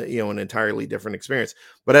becomes an entirely different experience.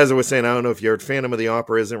 But as I was saying, I don't know if you heard, Phantom of the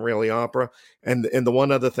Opera isn't really opera. And the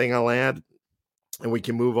one other thing I'll add, and we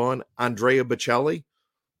can move on, Andrea Bocelli.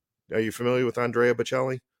 Are you familiar with Andrea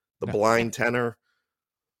Bocelli? The blind tenor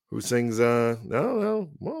who sings no,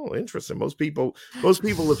 well, interesting. Most people,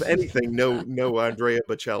 if anything, know Andrea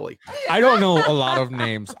Bocelli. I don't know a lot of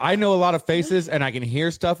names. I know a lot of faces, and I can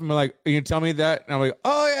hear stuff, and I'm like, you tell me that, and I'm like,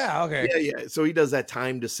 oh yeah, okay. Yeah. So he does that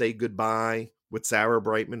Time to Say Goodbye with Sarah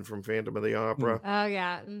Brightman from Phantom of the Opera. Oh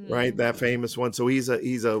yeah. Mm-hmm. Right, that famous one. So he's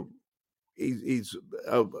a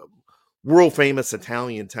world famous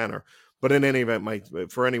Italian tenor. But in any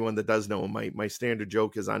event, for anyone that does know him, my standard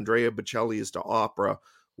joke is Andrea Bocelli is to opera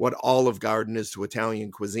what Olive Garden is to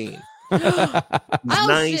Italian cuisine. He's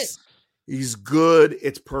nice. Shit. He's good.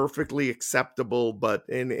 It's perfectly acceptable. But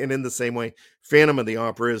in the same way, Phantom of the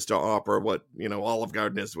Opera is to opera what, Olive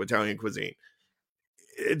Garden is to Italian cuisine.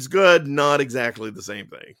 It's good. Not exactly the same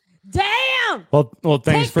thing. Damn. Well,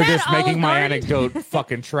 thanks for just making my anecdote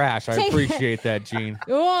fucking trash. I appreciate that, Gene.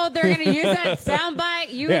 Oh, they're gonna use that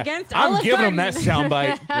soundbite against Olive I'm giving Garden. them that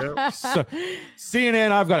soundbite. Yep. So,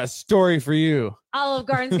 CNN, I've got a story for you. Olive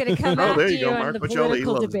Garden's gonna come after you go. in Mark the Bocelli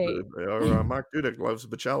political loves debate. Mark Dudek loves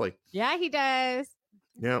Bocelli. Yeah, he does.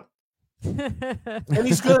 Yeah. And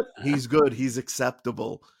he's good. He's good. He's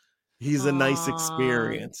acceptable. He's a nice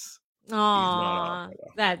experience. Aw,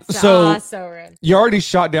 that's so rude. You already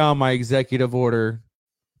shot down my executive order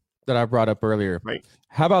that I brought up earlier. Right.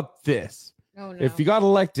 How about this? Oh, no. If you got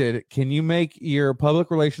elected, can you make your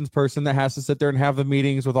public relations person that has to sit there and have the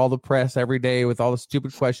meetings with all the press every day with all the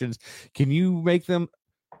stupid questions, can you make them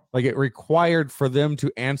like it required for them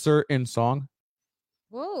to answer in song?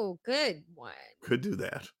 Whoa, good one. Could do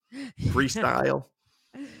that. Freestyle.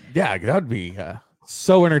 Yeah, that would be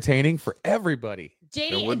so entertaining for everybody.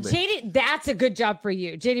 JD, that's a good job for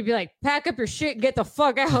you. JD be like, pack up your shit and get the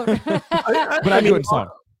fuck out. But I do it in song.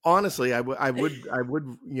 Honestly, I would,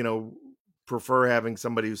 prefer having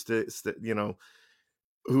somebody who's,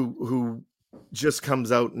 who just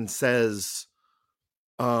comes out and says,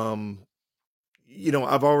 I've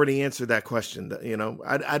already answered that question. Look,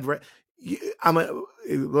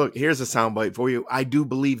 here's a soundbite for you. I do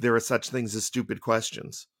believe there are such things as stupid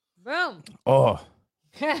questions. Boom. Oh.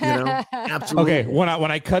 Absolutely. Okay, when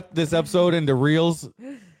I cut this episode into reels,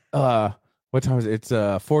 what time is it?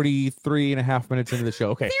 It's 43 and a half minutes into the show.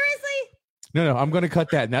 Okay. Seriously? No, I'm going to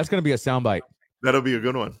cut that, and that's going to be a soundbite. That'll be a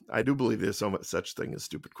good one. I do believe there's so much such thing as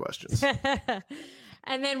stupid questions.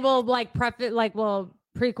 And then we'll we'll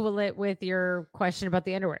prequel it with your question about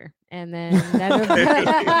the underwear, and then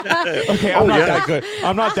okay, I'm not that good.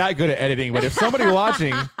 I'm not that good at editing, but if somebody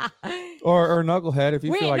watching or Knucklehead, if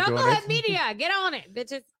you feel like doing it, Knucklehead Media, get on it,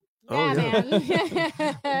 bitches. Man.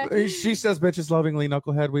 She says bitches lovingly,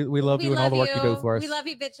 Knucklehead. We love you and all the work you do for us. We love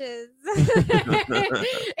you, bitches.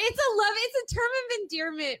 It's a term of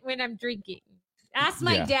endearment when I'm drinking. Ask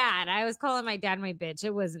my dad. I was calling my dad my bitch.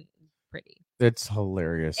 It wasn't pretty. It's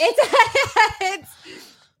hilarious. It's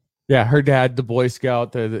yeah, her dad, the Boy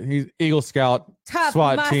Scout, he's Eagle Scout, tough,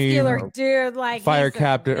 SWAT muscular team, dude, like fire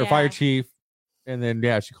captain or fire chief, and then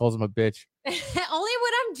she calls him a bitch. Only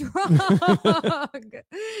when I'm drunk,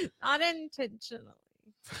 not intentionally.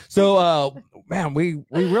 So, man, we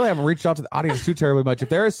really haven't reached out to the audience too terribly much. If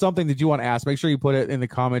there is something that you want to ask, make sure you put it in the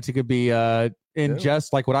comments. It could be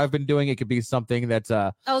just like what I've been doing. It could be something that's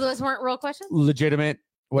those weren't real questions. Legitimate,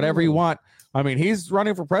 whatever you want. I mean, he's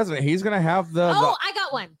running for president. He's gonna have the. I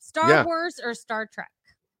got one. Star Wars or Star Trek?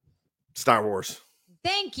 Star Wars.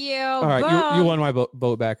 Thank you. All right, you won my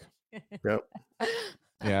vote back. Yep.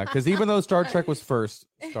 Yeah, because even though Star Trek was first,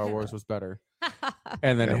 Star Wars was better.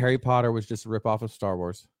 And then Harry Potter was just a ripoff of Star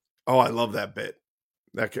Wars. Oh, I love that bit.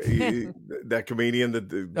 That comedian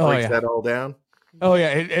that Oh, breaks yeah. that all down. Oh yeah,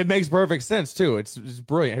 it makes perfect sense too. It's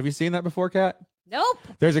brilliant. Have you seen that before, Kat? Nope.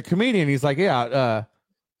 There's a comedian. He's like, yeah,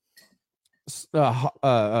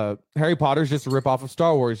 Harry Potter's just a ripoff of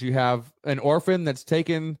Star Wars. You have an orphan that's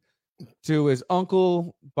taken to his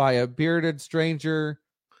uncle by a bearded stranger,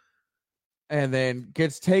 and then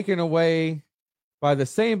gets taken away by the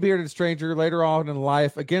same bearded stranger later on in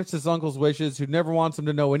life against his uncle's wishes, who never wants him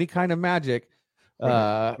to know any kind of magic.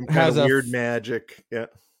 Has a weird magic. Yeah.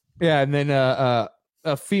 Yeah, and then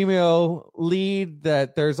a female lead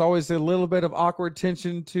that there's always a little bit of awkward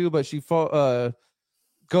tension to, but she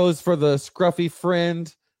goes for the scruffy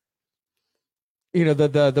friend. You know,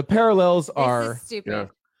 the parallels are This is stupid. Yeah.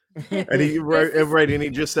 And and he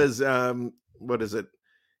just says, what is it?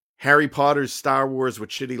 Harry Potter's Star Wars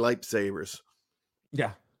with shitty lightsabers.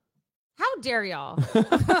 Yeah. How dare y'all?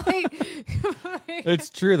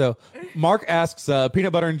 It's true though. Mark asks,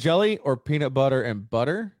 peanut butter and jelly or peanut butter and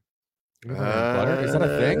butter? Peanut butter and butter? Is that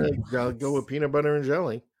a thing? I'll go with peanut butter and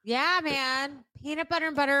jelly. Yeah, man. Peanut butter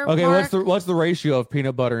and butter. Okay, Mark. what's the ratio of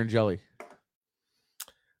peanut butter and jelly?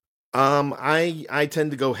 I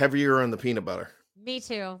tend to go heavier on the peanut butter. Me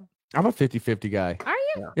too. I'm a 50-50 guy. Are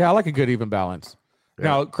you? Yeah, I like a good even balance. Yeah.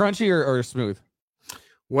 Now, crunchy or smooth?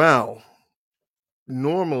 Well,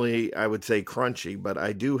 normally I would say crunchy, but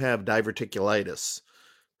I do have diverticulitis,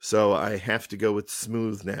 so I have to go with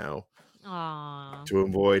smooth now. Aww. To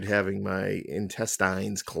avoid having my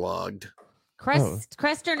intestines clogged.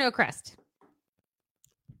 Crust or no crust?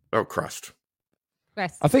 Oh, crust.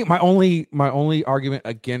 Crust. I think my only argument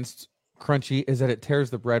against crunchy is that it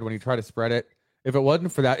tears the bread when you try to spread it. If it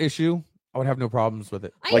wasn't for that issue, I would have no problems with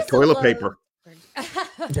it. Like toilet paper.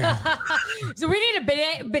 So we need a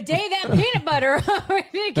bidet that peanut butter. We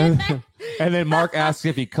need to get that. And then Mark asks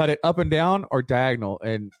if you cut it up and down or diagonal,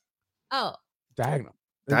 and diagonal.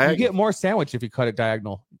 You get more sandwich if you cut it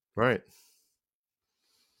diagonal. Right.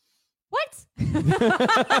 What?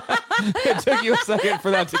 It took you a second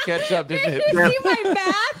for that to catch up, didn't it? Did you see my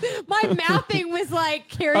math? My mouthing was like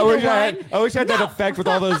carrying I wish the I had that effect with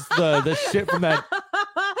all those the shit from that.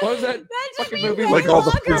 What was that? That took fucking me movie? way Like all the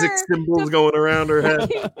longer physics symbols going around her head. to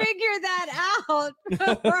figure that out.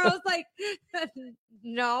 Where I was like,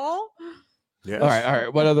 no. Yes. All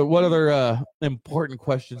right. What other important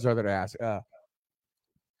questions are there to ask?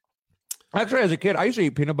 Actually, as a kid, I used to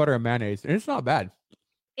eat peanut butter and mayonnaise, and it's not bad.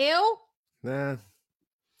 Ew. Nah.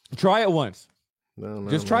 Try it once. No.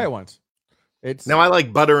 Just try it once. It's Now I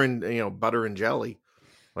like butter and jelly.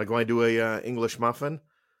 Like when I do a English muffin,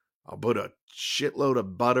 I'll put a shitload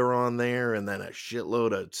of butter on there and then a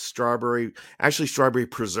shitload of strawberry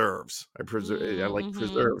preserves. I like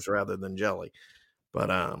preserves rather than jelly.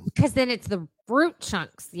 But because then it's the fruit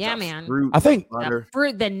chunks. Yeah, man. Fruit, I think butter.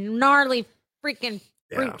 The gnarly freaking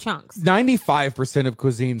fruit chunks. 95% of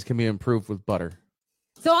cuisines can be improved with butter.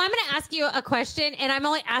 So I'm going to ask you a question, and I'm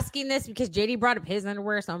only asking this because JD brought up his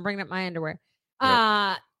underwear, so I'm bringing up my underwear.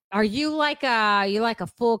 Yep. Are you like a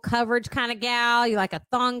full coverage kind of gal? You like a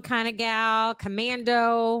thong kind of gal?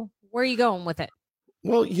 Commando? Where are you going with it?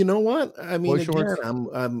 Well, you know what? I mean, Boy shorts?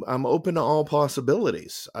 I'm open to all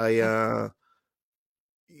possibilities. I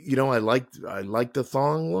like the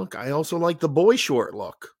thong look. I also like the boy short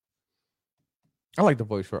look. I like the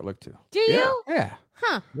boy short look too. Do you? Yeah.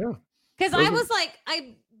 Huh. Yeah. Because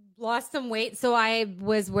I lost some weight, so I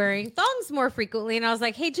was wearing thongs more frequently. And I was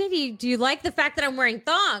like, hey, JD, do you like the fact that I'm wearing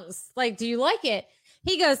thongs? Like, do you like it?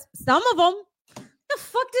 He goes, some of them. The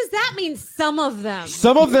fuck does that mean, some of them?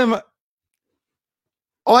 Some of them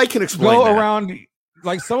I can explain go that. around,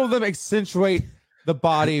 like some of them accentuate the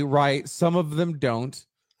body, right? Some of them don't.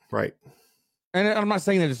 Right. And I'm not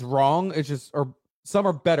saying that it's wrong. It's just, or some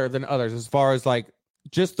are better than others as far as like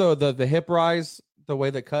just the hip rise, the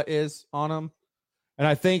way the cut is on them. And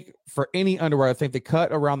I think for any underwear, I think the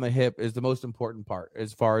cut around the hip is the most important part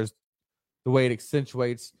as far as the way it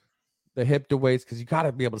accentuates the hip to waist, because you got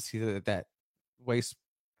to be able to see that waist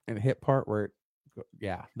and hip part where it,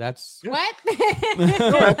 that's what?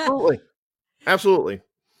 No, absolutely,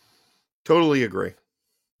 totally agree.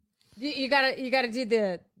 You gotta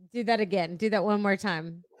do that again. Do that one more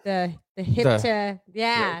time. The hip to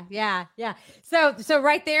yeah. So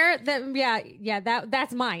right there,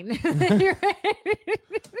 that's mine. You're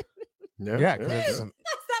right. Yeah.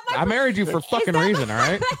 I married you for fucking reason, all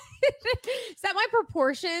right? Is that my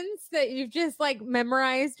proportions that you've just like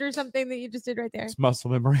memorized or something that you just did right there? It's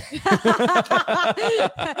muscle memory. He's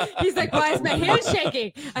like, why is my hand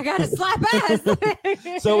shaking? I gotta slap ass.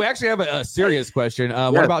 So we actually have a serious question.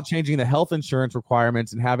 What about changing the health insurance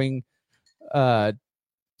requirements and having to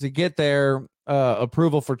get their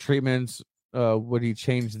approval for treatments would he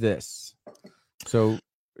change this? So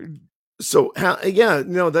yeah,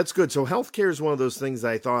 no, that's good. So healthcare is one of those things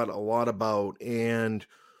I thought a lot about, and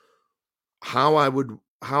how I would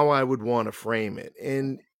want to frame it.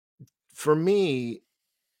 And for me,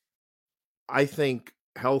 I think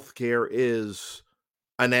healthcare is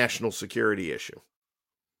a national security issue.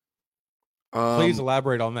 Please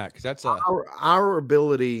elaborate on that, because that's our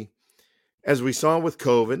ability, as we saw with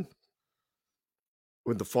COVID,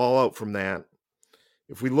 with the fallout from that.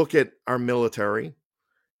 If we look at our military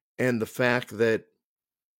and the fact that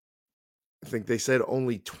I think they said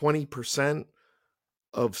only 20%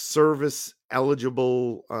 of service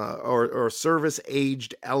eligible or service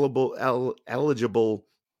aged eligible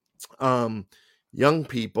young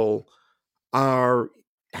people are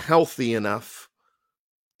healthy enough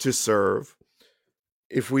to serve.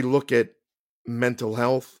 If we look at mental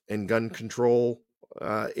health and gun control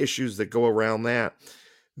issues that go around that,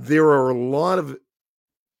 there are a lot of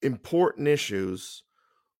important issues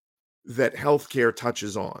that healthcare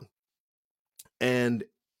touches on. And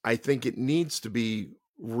I think it needs to be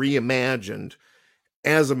reimagined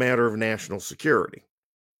as a matter of national security.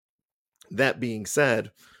 That being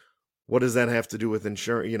said, what does that have to do with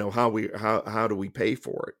insurance? How do we pay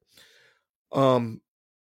for it?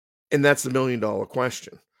 And that's the $1 million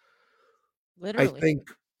question. Literally. I think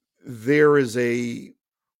there is a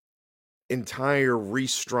entire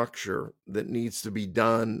restructure that needs to be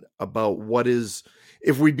done about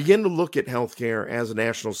if we begin to look at healthcare as a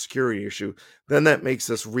national security issue, then that makes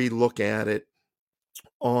us relook at it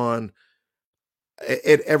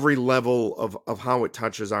at every level of how it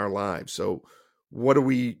touches our lives. So what are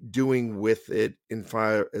we doing with it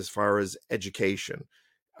as far as education,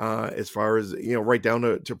 as far as, right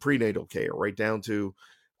down to prenatal care, right down to,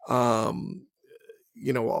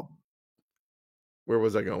 where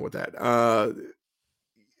was I going with that?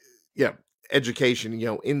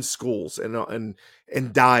 Education, in schools and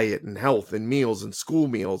diet and health and meals and school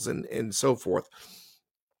meals and so forth.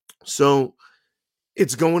 So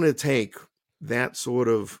it's going to take that sort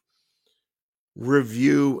of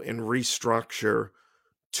review and restructure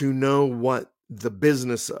to know what the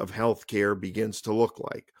business of healthcare begins to look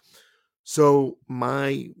like. So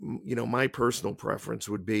my personal preference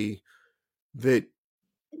would be that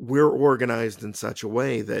we're organized in such a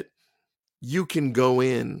way that you can go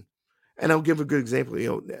in, and I'll give a good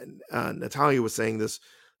example. Natalia was saying this,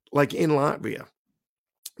 like in Latvia,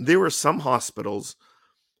 there are some hospitals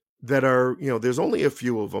that are, there's only a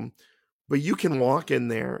few of them, but you can walk in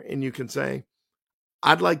there and you can say,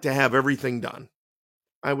 I'd like to have everything done.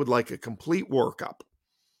 I would like a complete workup,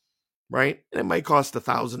 right? And it might cost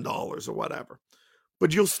 $1,000 or whatever,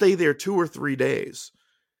 but you'll stay there 2 or 3 days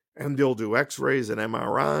and they'll do x-rays and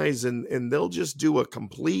MRIs and they'll just do a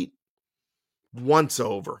complete once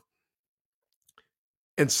over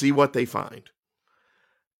and see what they find.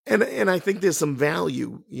 And I think there's some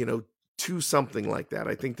value, to something like that.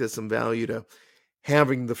 I think there's some value to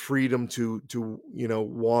having the freedom to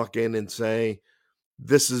walk in and say,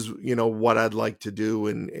 this is, what I'd like to do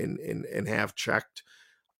and have checked,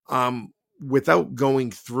 without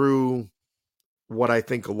going through what I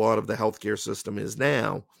think a lot of the healthcare system is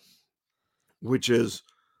now, which is,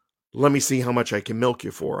 let me see how much I can milk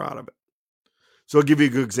you for out of it. So I'll give you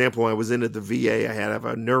a good example. I was in at the VA. I had to have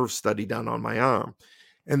a nerve study done on my arm,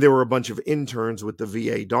 and there were a bunch of interns with the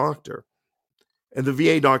VA doctor. And the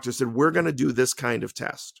VA doctor said, we're going to do this kind of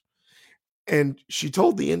test. And she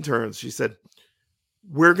told the interns, she said,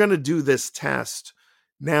 we're going to do this test.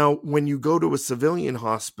 Now, when you go to a civilian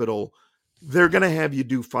hospital, they're going to have you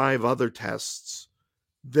do 5 other tests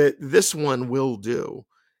that this one will do.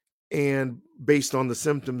 And based on the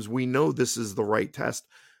symptoms, we know this is the right test.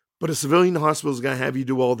 But a civilian hospital is going to have you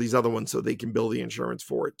do all these other ones so they can bill the insurance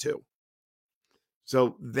for it too.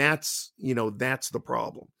 So that's the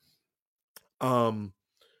problem.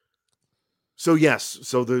 So yes,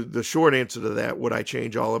 so the short answer to that, would I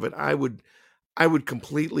change all of it? I would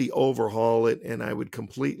completely overhaul it, and I would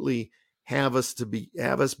completely have us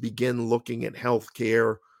begin looking at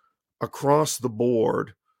healthcare across the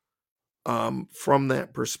board, from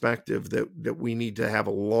that perspective that we need to have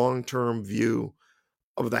a long-term view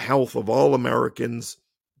of the health of all Americans,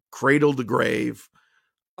 cradle to grave,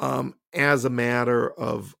 as a matter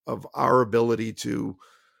of our ability to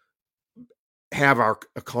have our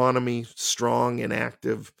economy strong and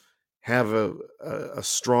active, have a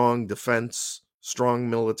strong defense, strong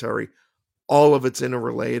military. All of it's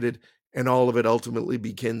interrelated, and all of it ultimately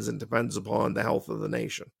begins and depends upon the health of the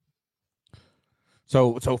nation.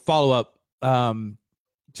 So follow up,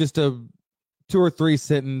 just to two or three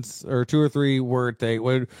sentence or two or three word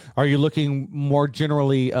thing. Are you looking more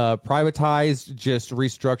generally privatized, just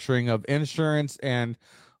restructuring of insurance and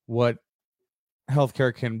what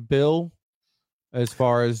healthcare can bill as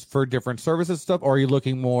far as for different services stuff, or are you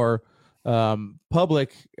looking more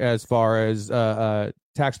public as far as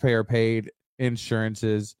taxpayer paid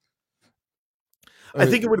insurances? I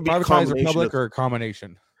think it would be a privatized or combination public of, or a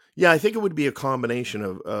combination. yeah, I think it would be a combination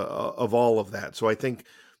of all of that. So I think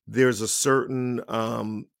there's a certain,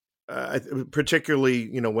 particularly,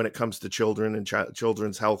 you know, when it comes to children and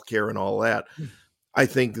children's health care and all that, I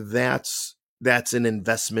think that's an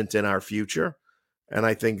investment in our future. And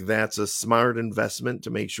I think that's a smart investment to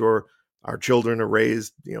make sure our children are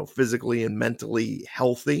raised, you know, physically and mentally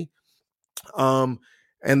healthy.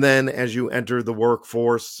 And then as you enter the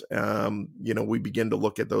workforce, you know, we begin to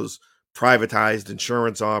look at those privatized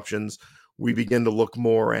insurance options. We begin to look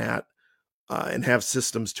more at and have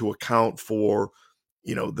systems to account for,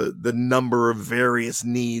 you know, the number of various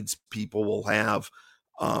needs people will have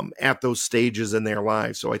at those stages in their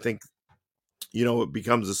lives. So I think, you know, it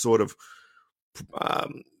becomes a sort of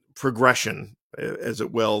progression, as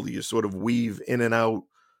it will. You sort of weave in and out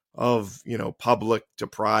of, you know, public to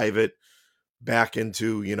private, back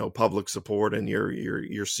into, you know, public support in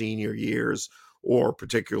your senior years, or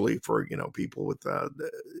particularly for, you know, people with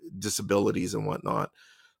disabilities and whatnot.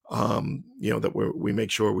 You know, that we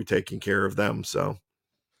make sure we're taking care of them. So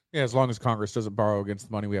yeah, as long as Congress doesn't borrow against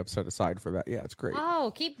the money we have set aside for that, yeah, it's great.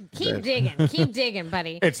 Oh, keep digging,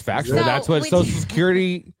 buddy. It's factual. So, That's what Social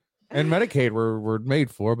Security and Medicaid were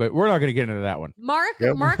made for, but we're not going to get into that one. Mark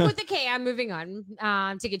with the K. I'm moving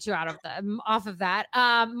on to get you off of that.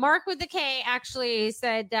 Mark with the K actually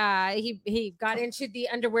said he got into the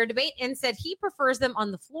underwear debate and said he prefers them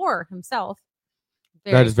on the floor himself.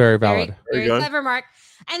 That is very valid. Very clever, Mark.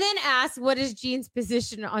 And then asked, what is Gene's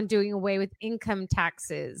position on doing away with income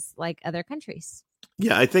taxes like other countries?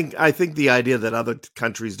 Yeah, I think the idea that other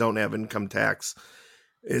countries don't have income tax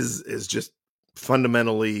is just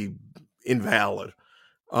fundamentally invalid.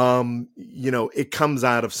 You know, it comes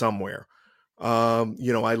out of somewhere.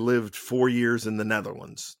 You know, I lived 4 years in the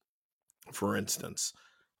Netherlands, for instance.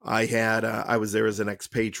 I was there as an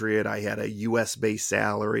expatriate. I had a U.S. based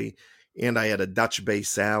salary, and I had a Dutch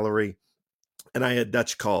based salary, and I had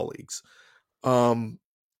Dutch colleagues. You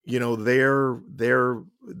know,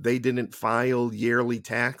 they didn't file yearly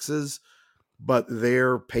taxes, but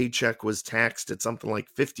their paycheck was taxed at something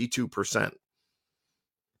like 52%.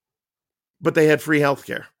 But they had free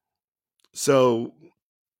healthcare. So,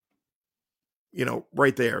 you know,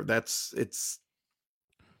 right there, it's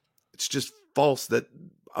just false that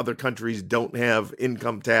other countries don't have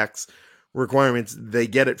income tax requirements. They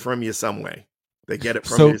get it from you some way. They get it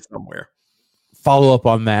from you somewhere. Follow up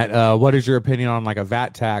on that. What is your opinion on like a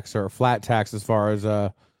VAT tax or a flat tax as far as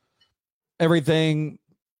everything?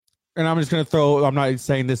 And I'm just going to I'm not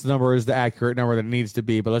saying this number is the accurate number that it needs to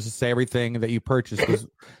be, but let's just say everything that you purchased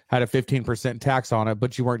had a 15% tax on it,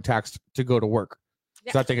 but you weren't taxed to go to work.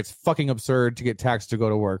 Yeah. So I think it's fucking absurd to get taxed to go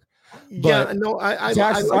to work. But yeah, no,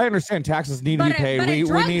 I understand taxes need to be paid. But we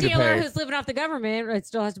need to pay. A drug dealer who's living off the government, it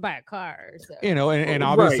still has to buy a car. So. You know, and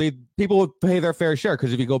obviously people would pay their fair share,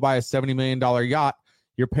 because if you go buy a $70 million yacht,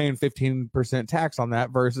 you're paying 15% tax on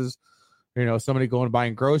that versus, you know, somebody going and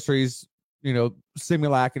buying groceries, you know,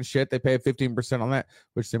 Similac and shit, they pay 15% on that,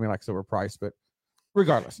 which Similac's overpriced, but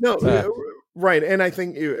regardless. No, right. And I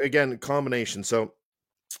think, again, combination. So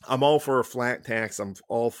I'm all for a flat tax. I'm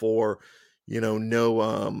all for, you know,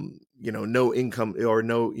 no income or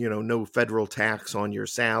no federal tax on your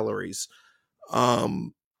salaries.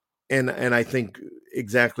 And I think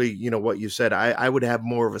exactly, you know, what you said. I would have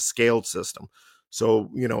more of a scaled system. So,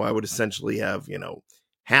 you know, I would essentially have, you know,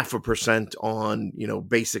 0.5% on, you know,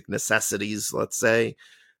 basic necessities, let's say.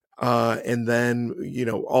 And then, you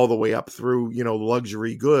know, all the way up through, you know,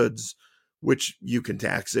 luxury goods, which you can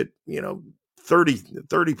tax it, you know,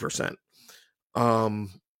 30%.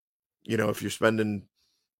 You know, if you're spending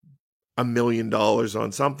 $1 million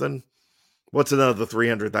on something, what's another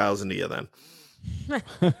 300,000 to you then?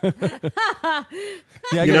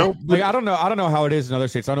 Yeah, you know, like I don't know how it is in other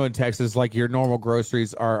states. I know in Texas, like your normal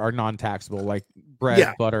groceries are non-taxable, like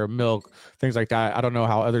bread, butter, milk, things like that. I don't know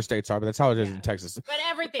how other states are, but that's how it is in Texas. But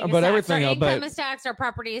everything our income is taxed, our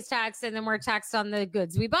property is taxed, and then we're taxed on the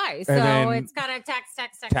goods we buy. So it's kind of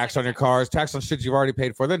tax on your cars, tax on shit you've already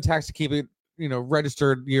paid for, then tax to keep it, you know,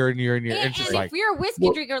 registered year and year and year. And if you're a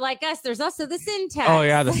whiskey drinker like us, there's also the sin tax. Oh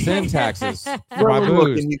yeah, the sin taxes.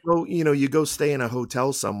 Look, and you go stay in a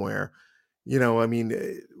hotel somewhere. You know, I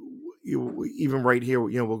mean, even right here,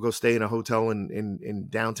 you know, we'll go stay in a hotel in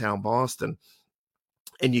downtown Boston,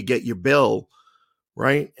 and you get your bill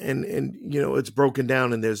right? And it's broken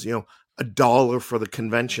down, and there's $1 for the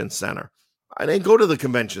convention center. I didn't go to the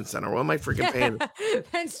convention center. What am I freaking paying?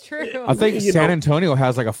 That's true. I think You San know- Antonio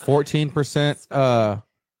has like a 14%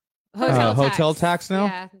 hotel tax now.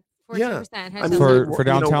 Yeah, 14%. I mean, For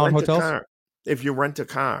downtown rent a hotels? car. If you rent a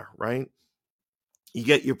car, right, you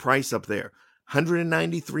get your price up there,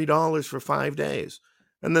 $193 for 5 days,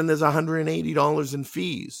 and then there's $180 in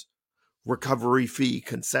fees, recovery fee,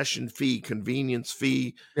 concession fee, convenience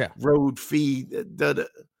fee, road fee.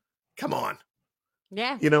 Come on.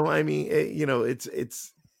 Yeah. I mean,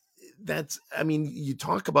 I mean, you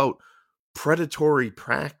talk about predatory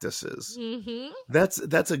practices. Mm-hmm.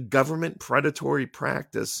 That's a government predatory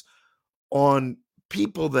practice on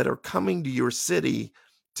people that are coming to your city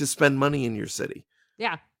to spend money in your city.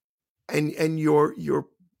 Yeah. And you're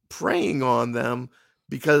preying on them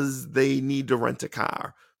because they need to rent a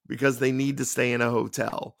car, because they need to stay in a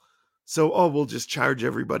hotel. So, we'll just charge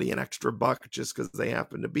everybody an extra buck just because they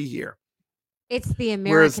happen to be here. It's the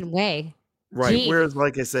American way. Right. Gee. Whereas,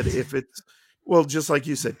 like I said, if it's, just like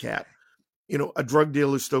you said, Kat, a drug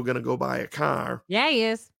dealer's still going to go buy a car. Yeah, he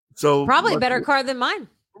is. So probably a better car than mine.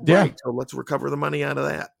 Right. So let's recover the money out of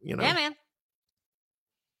that. Yeah, man.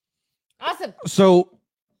 Awesome. So,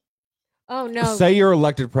 oh no. Say you're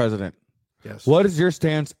elected president. Yes. What is your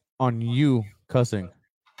stance on you cussing?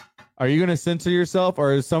 Are you going to censor yourself,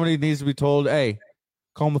 or is somebody needs to be told, "Hey,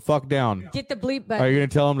 calm the fuck down"? Get the bleep button. Are you going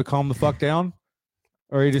to tell them to calm the fuck down,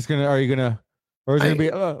 or are you just gonna? Or is it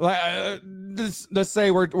going to be let's say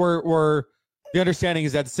we're the understanding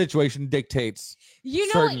is that the situation dictates.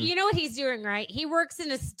 You know what he's doing, right? He works in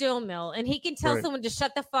a steel mill, and he can tell someone to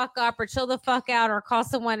shut the fuck up or chill the fuck out or call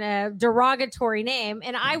someone a derogatory name.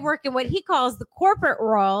 And I work in what he calls the corporate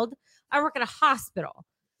world. I work at a hospital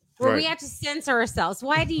where we have to censor ourselves.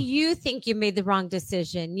 Why do you think you made the wrong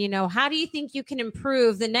decision? How do you think you can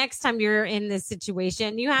improve the next time you're in this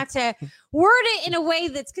situation? You have to word it in a way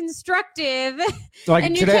that's constructive. Like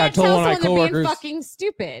and today, I told one of my coworkers, fucking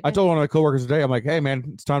stupid. I told one of my coworkers today, I'm like, "Hey, man,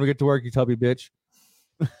 it's time to get to work. You tubby bitch."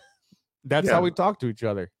 That's how we talk to each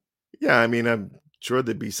other. Yeah, I mean, I'm sure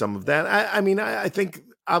there'd be some of that. I think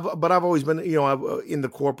I've always been, in the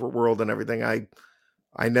corporate world and everything.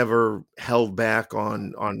 I never held back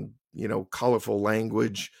on colorful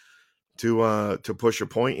language to push a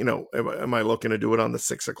point. Am I looking to do it on the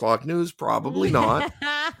 6 o'clock news? Probably not.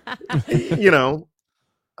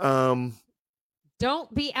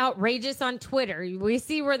 Don't be outrageous on Twitter. We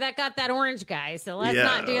see where that got that orange guy, so let's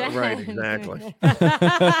not do that. Right, exactly.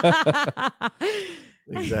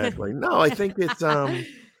 Exactly. No, I think it's that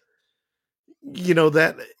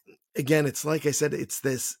again, it's like I said, it's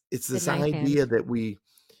this idea that we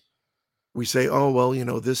say, oh, well,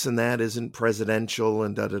 this and that isn't presidential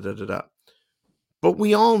and da da da da da. But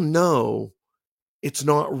we all know it's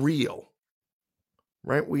not real.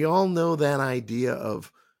 Right? We all know that idea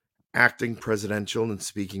of acting presidential and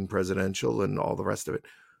speaking presidential and all the rest of it.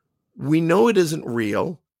 We know it isn't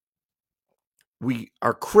real. We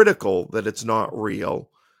are critical that it's not real,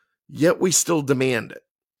 yet we still demand it.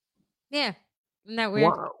 Yeah. Isn't that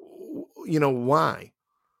weird? Why?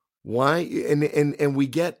 Why? And we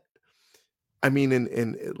get, I mean,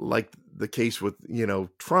 in like the case with,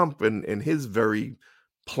 Trump and his very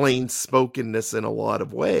plain spokenness in a lot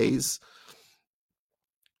of ways,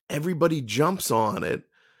 everybody jumps on it.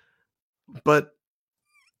 But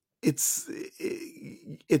it's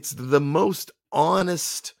the most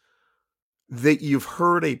honest that you've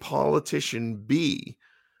heard a politician be,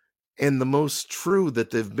 and the most true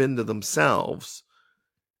that they've been to themselves.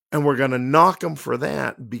 And we're going to knock them for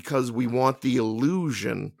that because we want the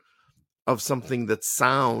illusion of something that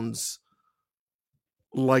sounds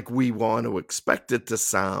like we want to expect it to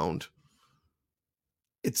sound.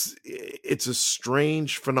 It's a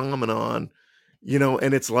strange phenomenon.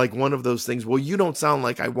 And it's like one of those things, well, you don't sound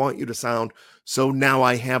like I want you to sound, so now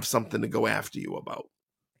I have something to go after you about.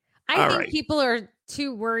 I think people are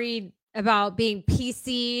too worried about being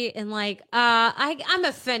PC and like, I'm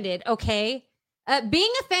offended, okay?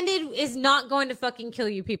 Being offended is not going to fucking kill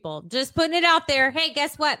you, people. Just putting it out there. Hey,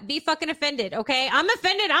 guess what? Be fucking offended, okay? I'm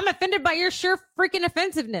offended. I'm offended by your sure freaking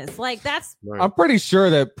offensiveness. Like, that's... Right. I'm pretty sure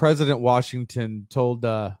that President Washington told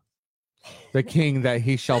the king that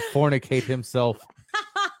he shall fornicate himself.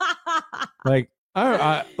 Like,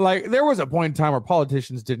 like there was a point in time where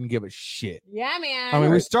politicians didn't give a shit. Yeah, man. I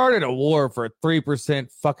mean, we started a war for a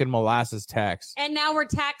 3% fucking molasses tax, and now we're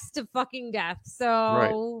taxed to fucking death.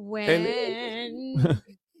 So when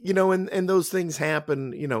and those things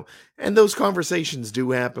happen, and those conversations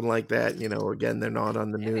do happen like that. Again, they're not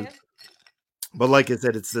on the news, but like I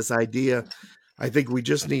said, it's this idea I think we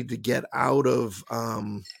just need to get out of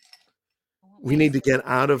we need to get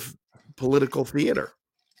out of political theater.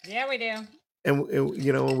 Yeah, we do. And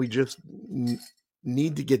you know, we just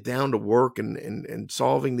need to get down to work and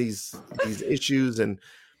solving these issues and,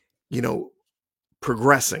 you know,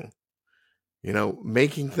 progressing, you know,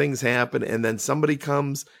 making things happen. And then somebody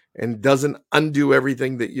comes and doesn't undo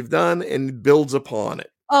everything that you've done and builds upon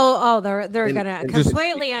it. They're gonna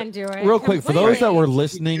completely undo it. Real quick, for those that were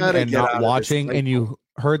listening gotta and get out not of watching, this and you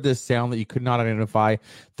heard this sound that you could not identify,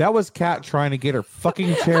 that was Kat trying to get her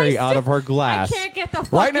fucking cherry out of her glass. I can't get the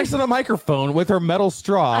right next to the microphone with her metal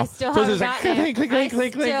straw. I still haven't gotten it.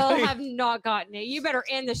 Clink, have not gotten it. You better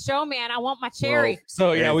end the show, man. I want my cherry. Well,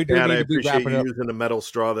 so yeah, we do Kat, need I to be appreciate wrapping you up. using a metal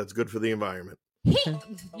straw. That's good for the environment.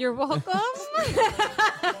 You're welcome.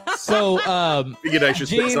 So Figured I should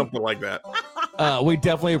say Gene, something like that. We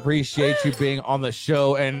definitely appreciate you being on the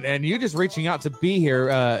show and you just reaching out to be here,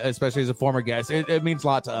 especially as a former guest. It means a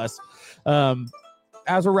lot to us.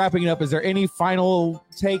 As we're wrapping it up, is there any final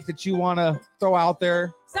take that you want to throw out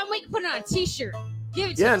there? Some we can put it on a t-shirt. Give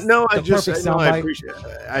it to Yeah, us. no, I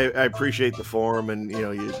appreciate the forum and, you know,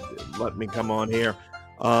 you let me come on here.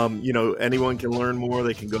 You know, anyone can learn more.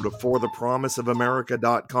 They can go to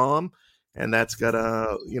forthepromiseofamerica.com, and that's got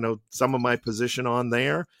you know, some of my position on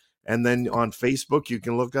there. And then on Facebook, you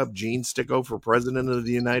can look up Gene Sticco for President of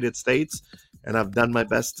the United States. And I've done my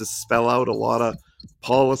best to spell out a lot of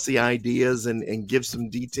policy ideas and give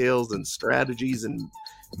some details and strategies and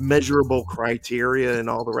measurable criteria and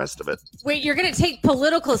all the rest of it. Wait, you're going to take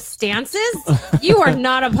political stances? You are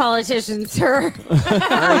not a politician, sir.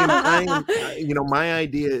 You know, my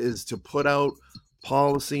idea is to put out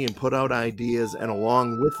policy and put out ideas, and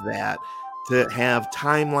along with that, to have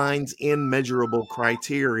timelines and measurable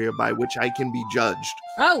criteria by which I can be judged.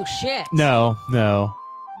 Oh, shit. No,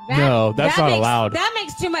 that's not allowed. That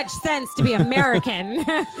makes too much sense to be American.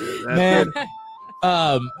 Man,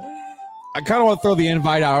 I kind of want to throw the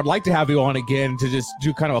invite out. I'd like to have you on again to just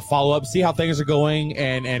do kind of a follow-up, see how things are going,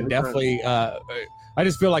 and definitely I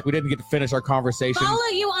just feel like we didn't get to finish our conversation. Follow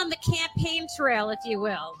you on the campaign trail, if you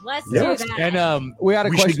will. Let's do that. And we had a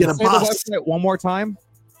question. Should get a Say the bus. website one more time.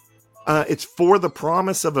 It's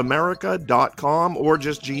forthepromiseofamerica.com or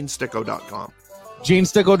just genesticco.com.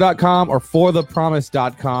 genesticco.com or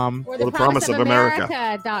forthepromise.com. Or the promise of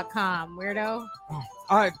America.com, weirdo.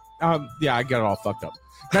 I got it all fucked up.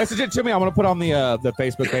 Message it to me. I'm going to put on the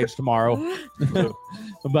Facebook page tomorrow.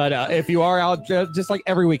 But if you are out, just like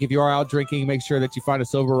every week, if you are out drinking, make sure that you find a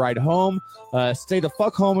sober ride home. Stay the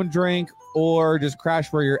fuck home and drink, or just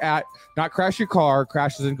crash where you're at. Not crash your car,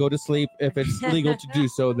 crashes and go to sleep if it's legal to do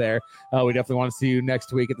so there. We definitely want to see you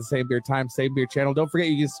next week at the same beer time, same beer channel. Don't forget,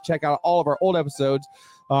 you can check out all of our old episodes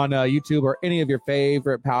on YouTube or any of your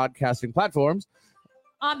favorite podcasting platforms.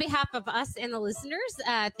 On behalf of us and the listeners,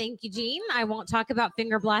 thank you, Gene. I won't talk about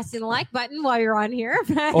finger blasting the like button while you're on here.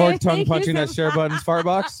 Or tongue punching that share button's fire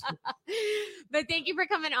box. But thank you for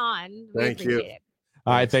coming on. We Thank you. appreciate it.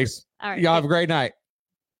 All right, thanks. All right. Y'all have a great night.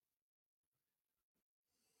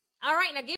 All right, now give